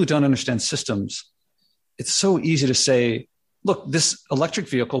people who don't understand systems. It's so easy to say, look, this electric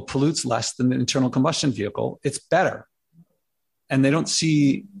vehicle pollutes less than the internal combustion vehicle. It's better. And they don't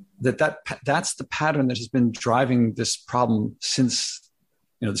see that's the pattern that has been driving this problem since,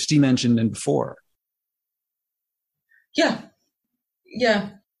 the steam engine and before. Yeah.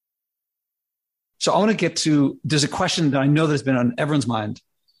 So I want to get to, there's a question that I know that has been on everyone's mind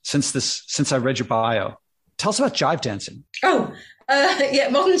since I read your bio. Tell us about jive dancing. Modern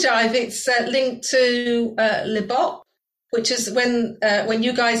jive. It's linked to Le Bop, which is when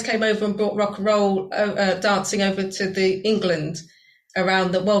you guys came over and brought rock and roll dancing over to England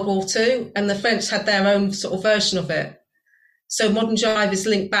around the World War II, and the French had their own sort of version of it. So modern jive is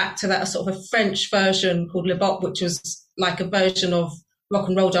linked back to that sort of a French version called Le Bop, which was like a version of rock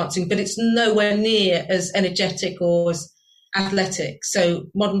and roll dancing, but it's nowhere near as energetic or as athletic. So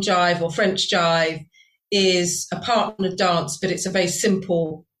modern jive or French jive is a partner dance, but it's a very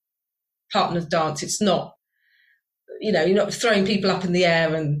simple partner dance. It's not, you're not throwing people up in the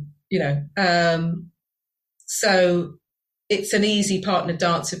air and, so it's an easy partner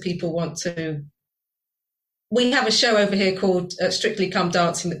dance if people want to. We have a show over here called Strictly Come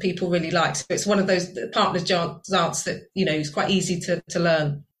Dancing that people really like. So it's one of those partner dance that, is quite easy to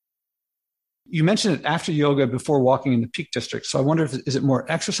learn. You mentioned it after yoga, before walking in the Peak District. So I wonder is it more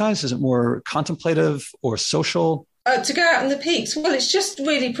exercise? Is it more contemplative or social? To go out in the peaks? Well, it's just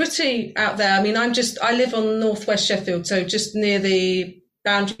really pretty out there. I mean, I live on northwest Sheffield, so just near the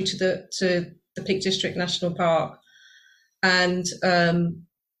boundary to the Peak District National Park. And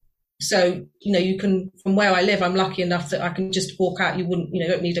So, you can, from where I live, I'm lucky enough that I can just walk out. You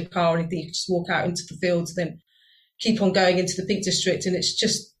don't need a car or anything. You can just walk out into the fields, then keep on going into the Peak District. And it's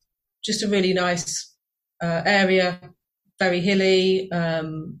just a really nice area, very hilly,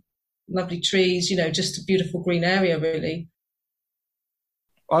 lovely trees, just a beautiful green area, really.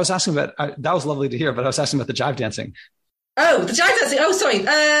 I was asking about, that was lovely to hear, but I was asking about the jive dancing. Oh, the jive dancing.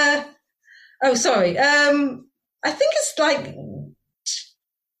 Oh, sorry. I think it's like,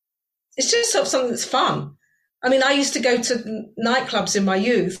 it's just sort of something that's fun. I mean, I used to go to nightclubs in my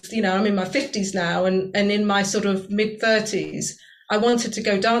youth. I'm in my 50s now, and in my sort of mid-30s, I wanted to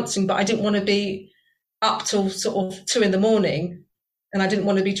go dancing, but I didn't want to be up till sort of 2 a.m, and I didn't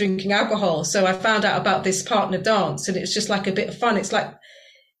want to be drinking alcohol. So I found out about this partner dance, and it's just like a bit of fun. It's like,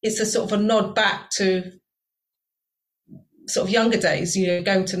 it's a sort of a nod back to sort of younger days,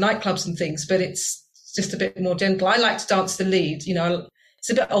 going to nightclubs and things, but it's just a bit more gentle. I like to dance the lead, it's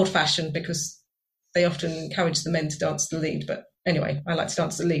a bit old fashioned because they often encourage the men to dance the lead. But anyway, I like to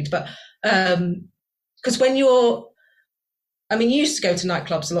dance the lead. But because when you used to go to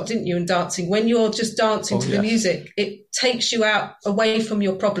nightclubs a lot, didn't you, and dancing? When you're just dancing to the music, it takes you out away from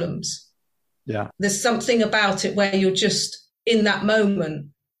your problems. Yeah. There's something about it where you're just in that moment.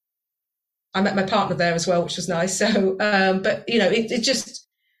 I met my partner there as well, which was nice. So, but it just,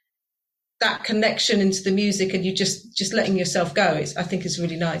 that connection into the music and you just letting yourself go, I think is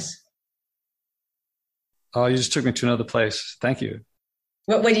really nice. Oh, you just took me to another place. Thank you.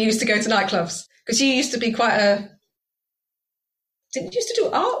 When you used to go to nightclubs? Because you used to be didn't you used to do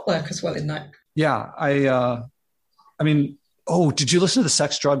artwork as well in night? Yeah. Did you listen to the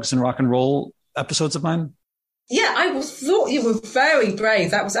Sex, Drugs and Rock and Roll episodes of mine? Yeah, I thought you were very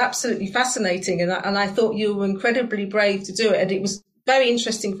brave. That was absolutely fascinating. And I thought you were incredibly brave to do it. And it was very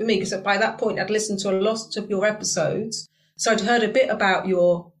interesting for me because by that point I'd listened to a lot of your episodes. So I'd heard a bit about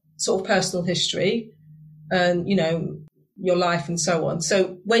your sort of personal history and, your life and so on.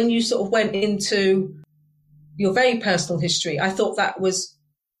 So when you sort of went into your very personal history, I thought that was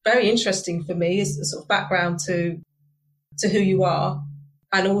very interesting for me as a sort of background to who you are,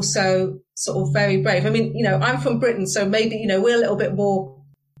 and also sort of very brave. I mean, I'm from Britain, so maybe, we're a little bit more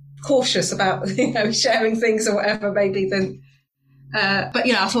cautious about, sharing things or whatever maybe than, but,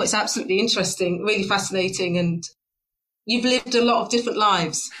 I thought it's absolutely interesting, really fascinating. And you've lived a lot of different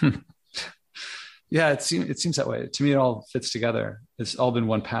lives. Yeah, it seems that way. To me, it all fits together. It's all been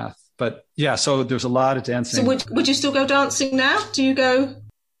one path. But yeah, so there's a lot of dancing. So would you still go dancing now? Do you go?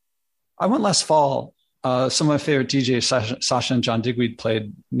 I went last fall. Some of my favorite DJs, Sasha and John Digweed,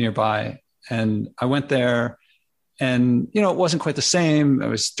 played nearby. And I went there and, it wasn't quite the same. It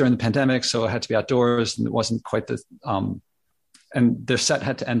was during the pandemic, so I had to be outdoors and it wasn't quite and their set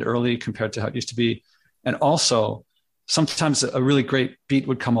had to end early compared to how it used to be. And also sometimes a really great beat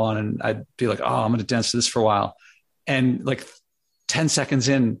would come on and I'd be like, oh, I'm going to dance to this for a while. And like 10 seconds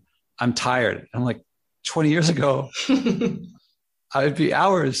in, I'm tired. I'm like, 20 years ago, I'd be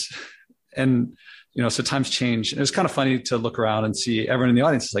hours. And, so times change. And it was kind of funny to look around and see everyone in the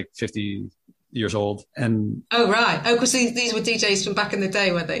audience is like 50 years old. And oh, right. Oh, because these were DJs from back in the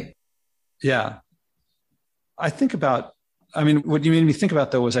day, were they? Yeah. What you made me think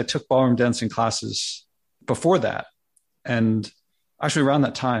about, though, was I took ballroom dancing classes before that. And actually around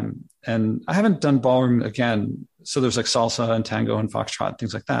that time. And I haven't done ballroom again. So there's like salsa and tango and foxtrot,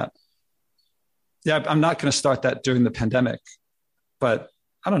 things like that. Yeah, I'm not going to start that during the pandemic. But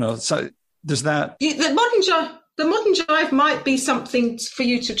I don't know. So there's that. The modern jive might be something for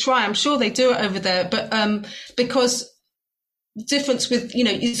you to try. I'm sure they do it over there, but because the difference with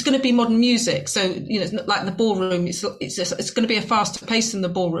it's going to be modern music, so it's not like the ballroom. It's going to be a faster pace than the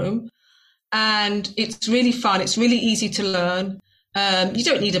ballroom, and it's really fun. It's really easy to learn. You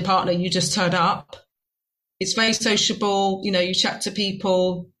don't need a partner. You just turn up. It's very sociable. You chat to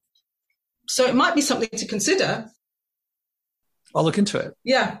people, so it might be something to consider. I'll look into it.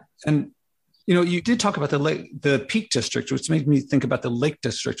 Yeah, and. You did talk about the Peak District, which made me think about the Lake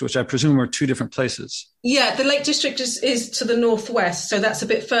District, which I presume are two different places. Yeah, the Lake District is to the northwest, so that's a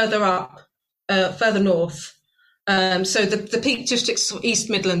bit further up, further north. So the Peak District's East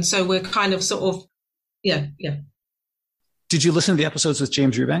Midlands, so we're kind of sort of, yeah. Did you listen to the episodes with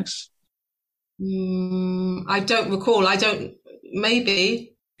James Eubanks? I don't recall.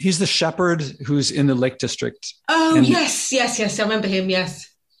 Maybe. He's the shepherd who's in the Lake District. Oh, yes. I remember him, yes.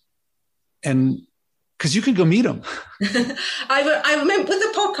 And because you could go meet him. I remember with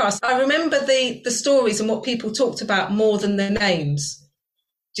the podcast, I remember the stories and what people talked about more than their names.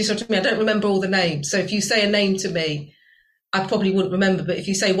 Do you sort of mean? I don't remember all the names. So if you say a name to me, I probably wouldn't remember. But if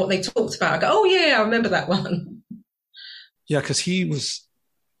you say what they talked about, I go, oh, yeah, I remember that one. Yeah, because he was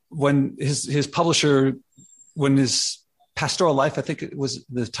when his publisher, when his Pastoral Life, I think it was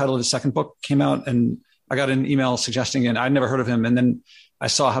the title of his second book, came out, and I got an email suggesting it. I'd never heard of him. And then I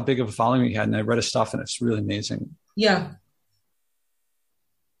saw how big of a following he had, and I read his stuff, and it's really amazing. Yeah.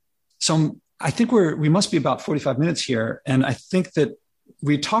 So I think we must be about 45 minutes here. And I think that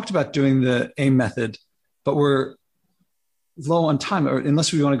we talked about doing the AIM method, but we're low on time, or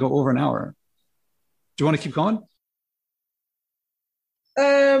unless we want to go over an hour. Do you want to keep going?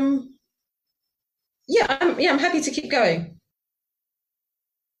 I'm happy to keep going.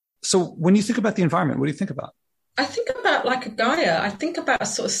 So when you think about the environment, what do you think about? I think about like a Gaia. I think about a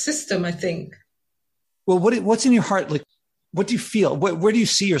sort of system, I think. Well, what's in your heart? Like, what do you feel? Where do you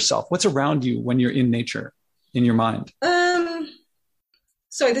see yourself? What's around you when you're in nature, in your mind?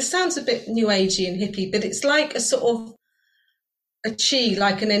 Sorry, this sounds a bit new agey and hippie, but it's like a sort of a chi,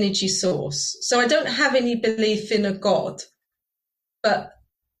 like an energy source. So I don't have any belief in a God, but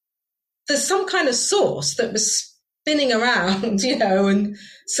there's some kind of source that was spinning around, and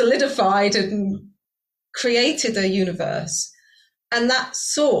solidified and created a universe. And that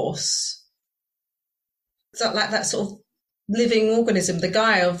source, like that sort of living organism, the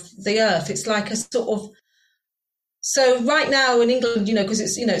Gaia of the earth, it's like a sort of, so right now in England, because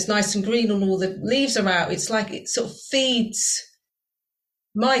it's nice and green and all the leaves are out, it's like it sort of feeds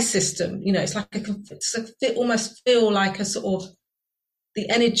my system, it's like it almost feel like a sort of the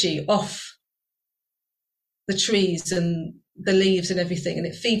energy off the trees and the leaves and everything, and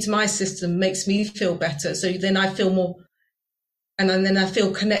it feeds my system, makes me feel better. So then I feel more, and then I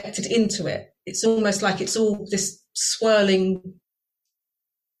feel connected into it. It's almost like it's all this swirling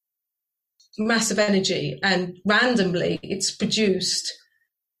massive energy, and randomly it's produced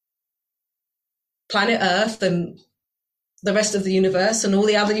planet Earth and the rest of the universe and all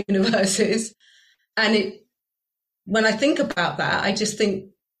the other universes. And when I think about that, I just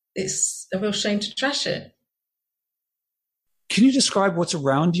think it's a real shame to trash it. Can you describe what's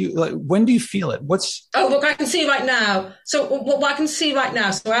around you? Like, when do you feel it? Look, I can see right now. So what I can see right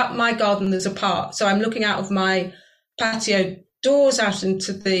now, so out in my garden, there's a park. So I'm looking out of my patio doors out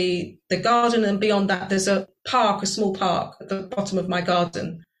into the garden, and beyond that, there's a small park at the bottom of my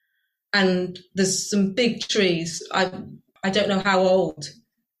garden. And there's some big trees. I don't know how old,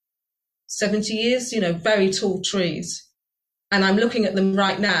 70 years, very tall trees. And I'm looking at them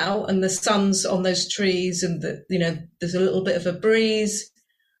right now, and the sun's on those trees, and there's a little bit of a breeze,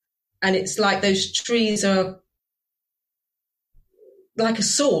 and it's like those trees are like a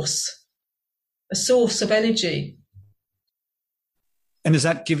source of energy. And is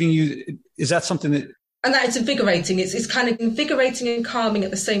that something that... And that is invigorating. It's kind of invigorating and calming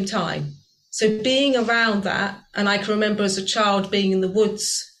at the same time. So being around that, and I can remember as a child being in the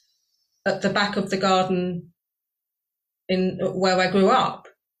woods at the back of the garden in where I grew up.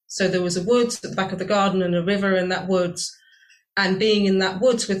 So there was a woods at the back of the garden and a river in that woods, and being in that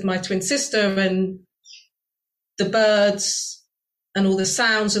woods with my twin sister and the birds and all the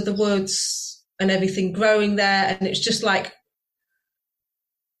sounds of the woods and everything growing there. And it's just like,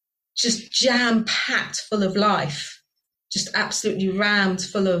 just jam-packed full of life, just absolutely rammed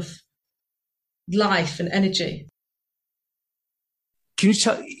full of life and energy. Can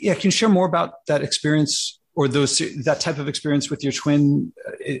you share more about that experience, or that type of experience with your twin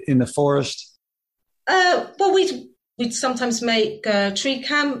in the forest? Well, we'd sometimes make tree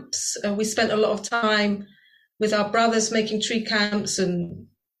camps. We spent a lot of time with our brothers making tree camps and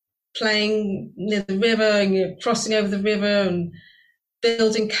playing near the river and crossing over the river and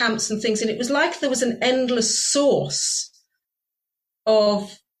building camps and things. And it was like there was an endless source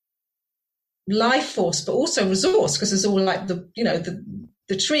of life force, but also resource, because there's all like the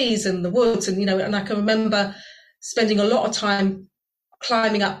trees and the woods, and and I can remember spending a lot of time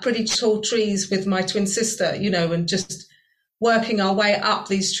climbing up pretty tall trees with my twin sister, and just working our way up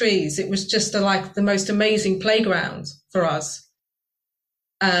these trees. It was just like the most amazing playground for us.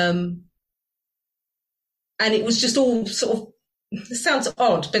 And it was just all sort of, it sounds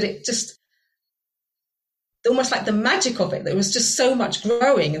odd, but it just almost like the magic of it. There was just so much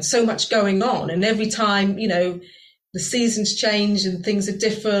growing and so much going on. And every time, the seasons change and things are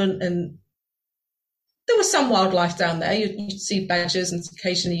different. And there was some wildlife down there. You'd see badgers, and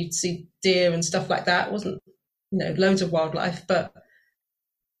occasionally you'd see deer and stuff like that. It wasn't, loads of wildlife, but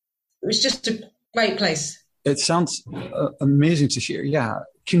it was just a great place. It sounds amazing to hear. Yeah.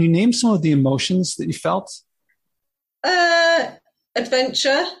 Can you name some of the emotions that you felt?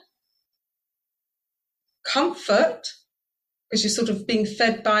 Adventure, comfort, because you're sort of being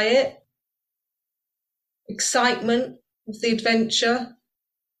fed by it, excitement of the adventure,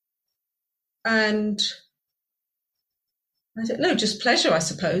 and I don't know, just pleasure, I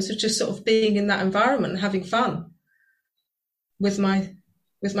suppose, of just sort of being in that environment and having fun with my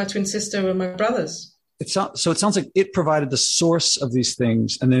twin sister and my brothers. So it sounds like it provided the source of these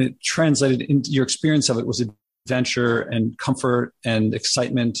things, and then it translated into your experience of it was adventure and comfort and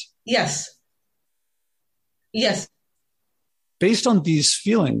excitement. Yes. Yes. Based on these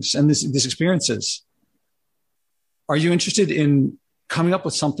feelings and these experiences, are you interested in coming up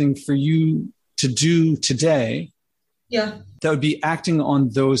with something for you to do today? Yeah. That would be acting on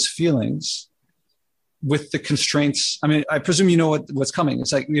those feelings with the constraints. I mean, I presume you know what's coming.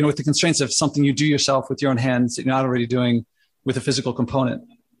 It's like, with the constraints of something you do yourself with your own hands that you're not already doing with a physical component.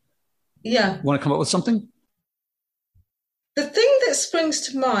 Yeah. Want to come up with something? The thing that springs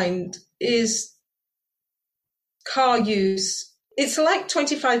to mind is car use. It's like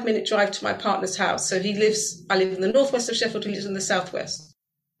 25-minute drive to my partner's house. So I live in the northwest of Sheffield, he lives in the southwest.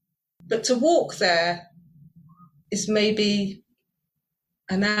 But to walk there is maybe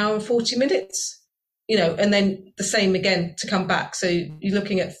an hour and 40 minutes, and then the same again to come back. So you're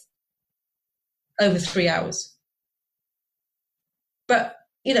looking at over 3 hours. But,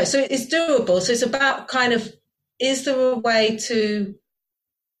 so it's doable. So it's about kind of, is there a way to,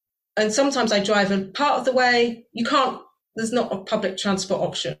 and sometimes I drive a part of the way. There's not a public transport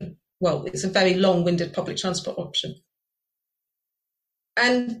option. Well, it's a very long-winded public transport option.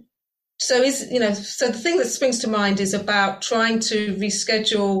 And so the thing that springs to mind is about trying to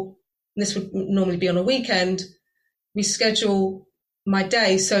reschedule, and this would normally be on a weekend, reschedule my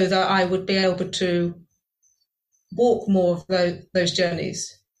day so that I would be able to walk more of those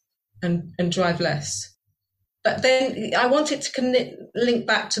journeys and drive less. But then I wanted to link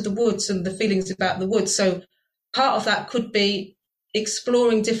back to the woods and the feelings about the woods. So part of that could be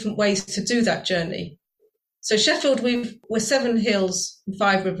exploring different ways to do that journey. So Sheffield, we're 7 hills and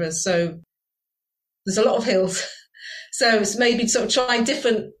 5 rivers, so there's a lot of hills. So it's maybe sort of trying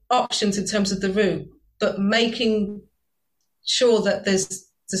different options in terms of the route, but making sure that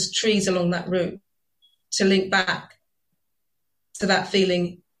there's trees along that route to link back to that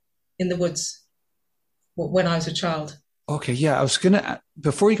feeling in the woods when I was a child. Okay, yeah. I was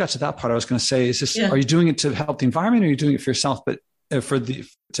before you got to that part, I was going to say, are you doing it to help the environment, or are you doing it for yourself, but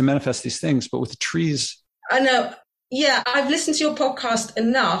to manifest these things, but with the trees? I know. Yeah, I've listened to your podcast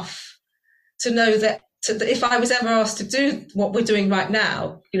enough to know that if I was ever asked to do what we're doing right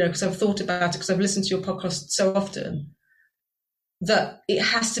now, because I've thought about it, because I've listened to your podcast so often, that it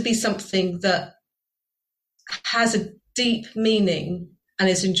has to be something that has a deep meaning and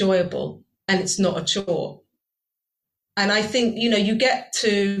is enjoyable and it's not a chore. And I think, you get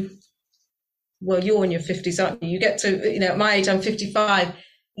to, well, you're in your 50s, aren't you? You get to, at my age, I'm 55.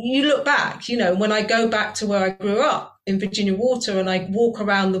 You look back, when I go back to where I grew up in Virginia Water, and I walk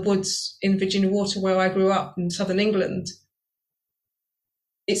around the woods in Virginia Water where I grew up in southern England,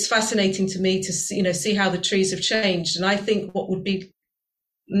 it's fascinating to me to see how the trees have changed. And I think what would be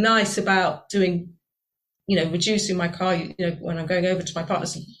nice about doing, reducing my car, when I'm going over to my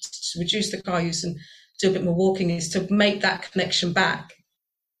partner's, to reduce the car use and do a bit more walking, is to make that connection back.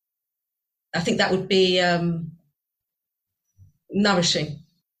 I think that would be nourishing.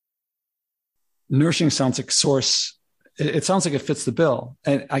 Nourishing sounds like source. It sounds like it fits the bill.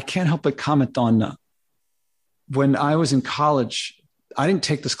 And I can't help but comment on when I was in college, I didn't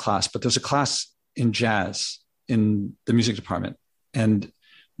take this class, but there's a class in jazz in the music department. And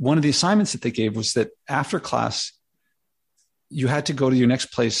one of the assignments that they gave was that after class, you had to go to your next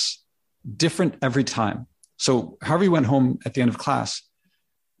place different every time. So however you went home at the end of class,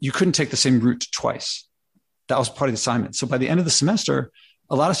 you couldn't take the same route twice. That was part of the assignment. So by the end of the semester,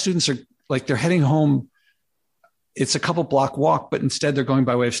 a lot of students are like, they're heading home. It's a couple block walk, but instead they're going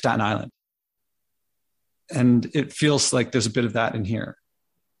by way of Staten Island. And it feels like there's a bit of that in here.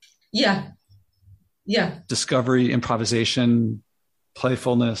 Yeah. Yeah. Discovery, improvisation,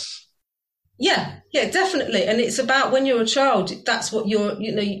 playfulness. Yeah, definitely. And it's about when you're a child, that's what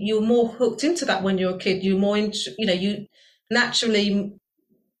you're more hooked into that when you're a kid. You're more, you naturally,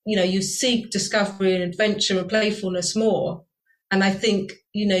 you seek discovery and adventure and playfulness more. And I think,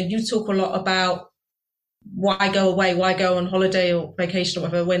 you talk a lot about why go away, why go on holiday or vacation or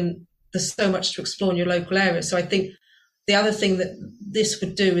whatever, when there's so much to explore in your local area. So I think the other thing that this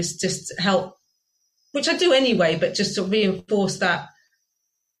would do is just help, which I do anyway, but just to reinforce that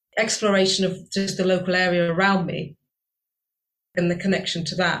exploration of just the local area around me and the connection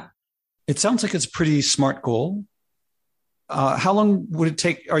to that. It sounds like it's a pretty smart goal. How long would it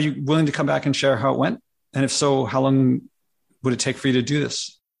take? Are you willing to come back and share how it went? And if so, how long would it take for you to do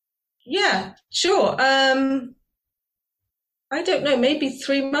this? Yeah, sure. I don't know, maybe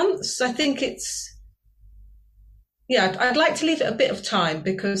 3 months. I think it's yeah, I'd like to leave it a bit of time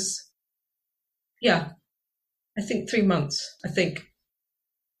because, yeah, I think 3 months, I think.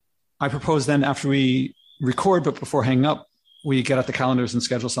 I propose then after we record, but before hanging up, we get out the calendars and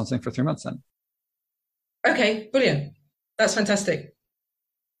schedule something for 3 months then. Okay, brilliant. That's fantastic.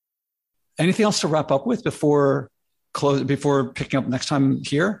 Anything else to wrap up with before picking up next time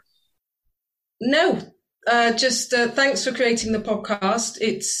here? No, just thanks for creating the podcast.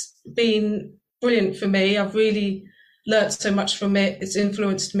 It's been brilliant for me. I've really learnt so much from it. It's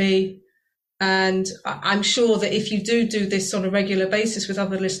influenced me. And I'm sure that if you do this on a regular basis with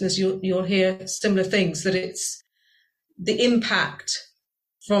other listeners, you'll hear similar things, that it's the impact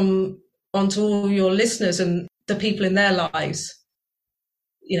onto all your listeners and the people in their lives,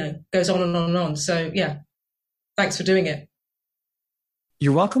 goes on and on and on. So yeah, thanks for doing it.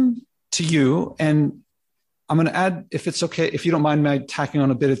 You're welcome to you. And I'm going to add, if it's okay, if you don't mind my tacking on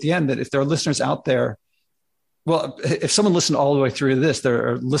a bit at the end, that if there are listeners out there, well, if someone listened all the way through to this,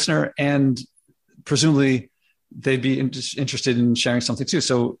 they're a listener and presumably they'd be interested in sharing something too.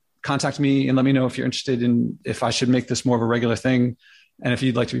 So contact me and let me know if you're interested in, if I should make this more of a regular thing. And if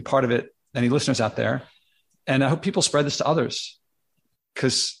you'd like to be part of it, any listeners out there. And I hope people spread this to others,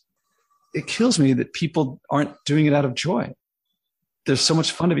 because it kills me that people aren't doing it out of joy. There's so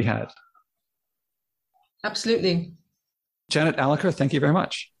much fun to be had. Absolutely. Janet Alliker, thank you very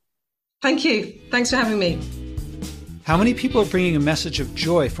much. Thank you. Thanks for having me. How many people are bringing a message of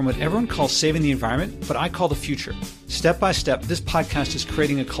joy from what everyone calls saving the environment, but I call the future? Step by step, this podcast is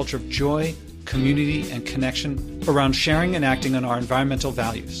creating a culture of joy, community, and connection around sharing and acting on our environmental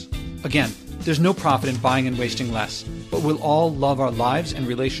values. Again, there's no profit in buying and wasting less, but we'll all love our lives and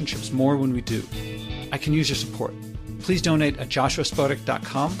relationships more when we do. I can use your support. Please donate at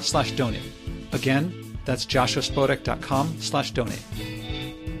joshuaspodek.com/donate. Again, that's joshuaspodek.com/donate.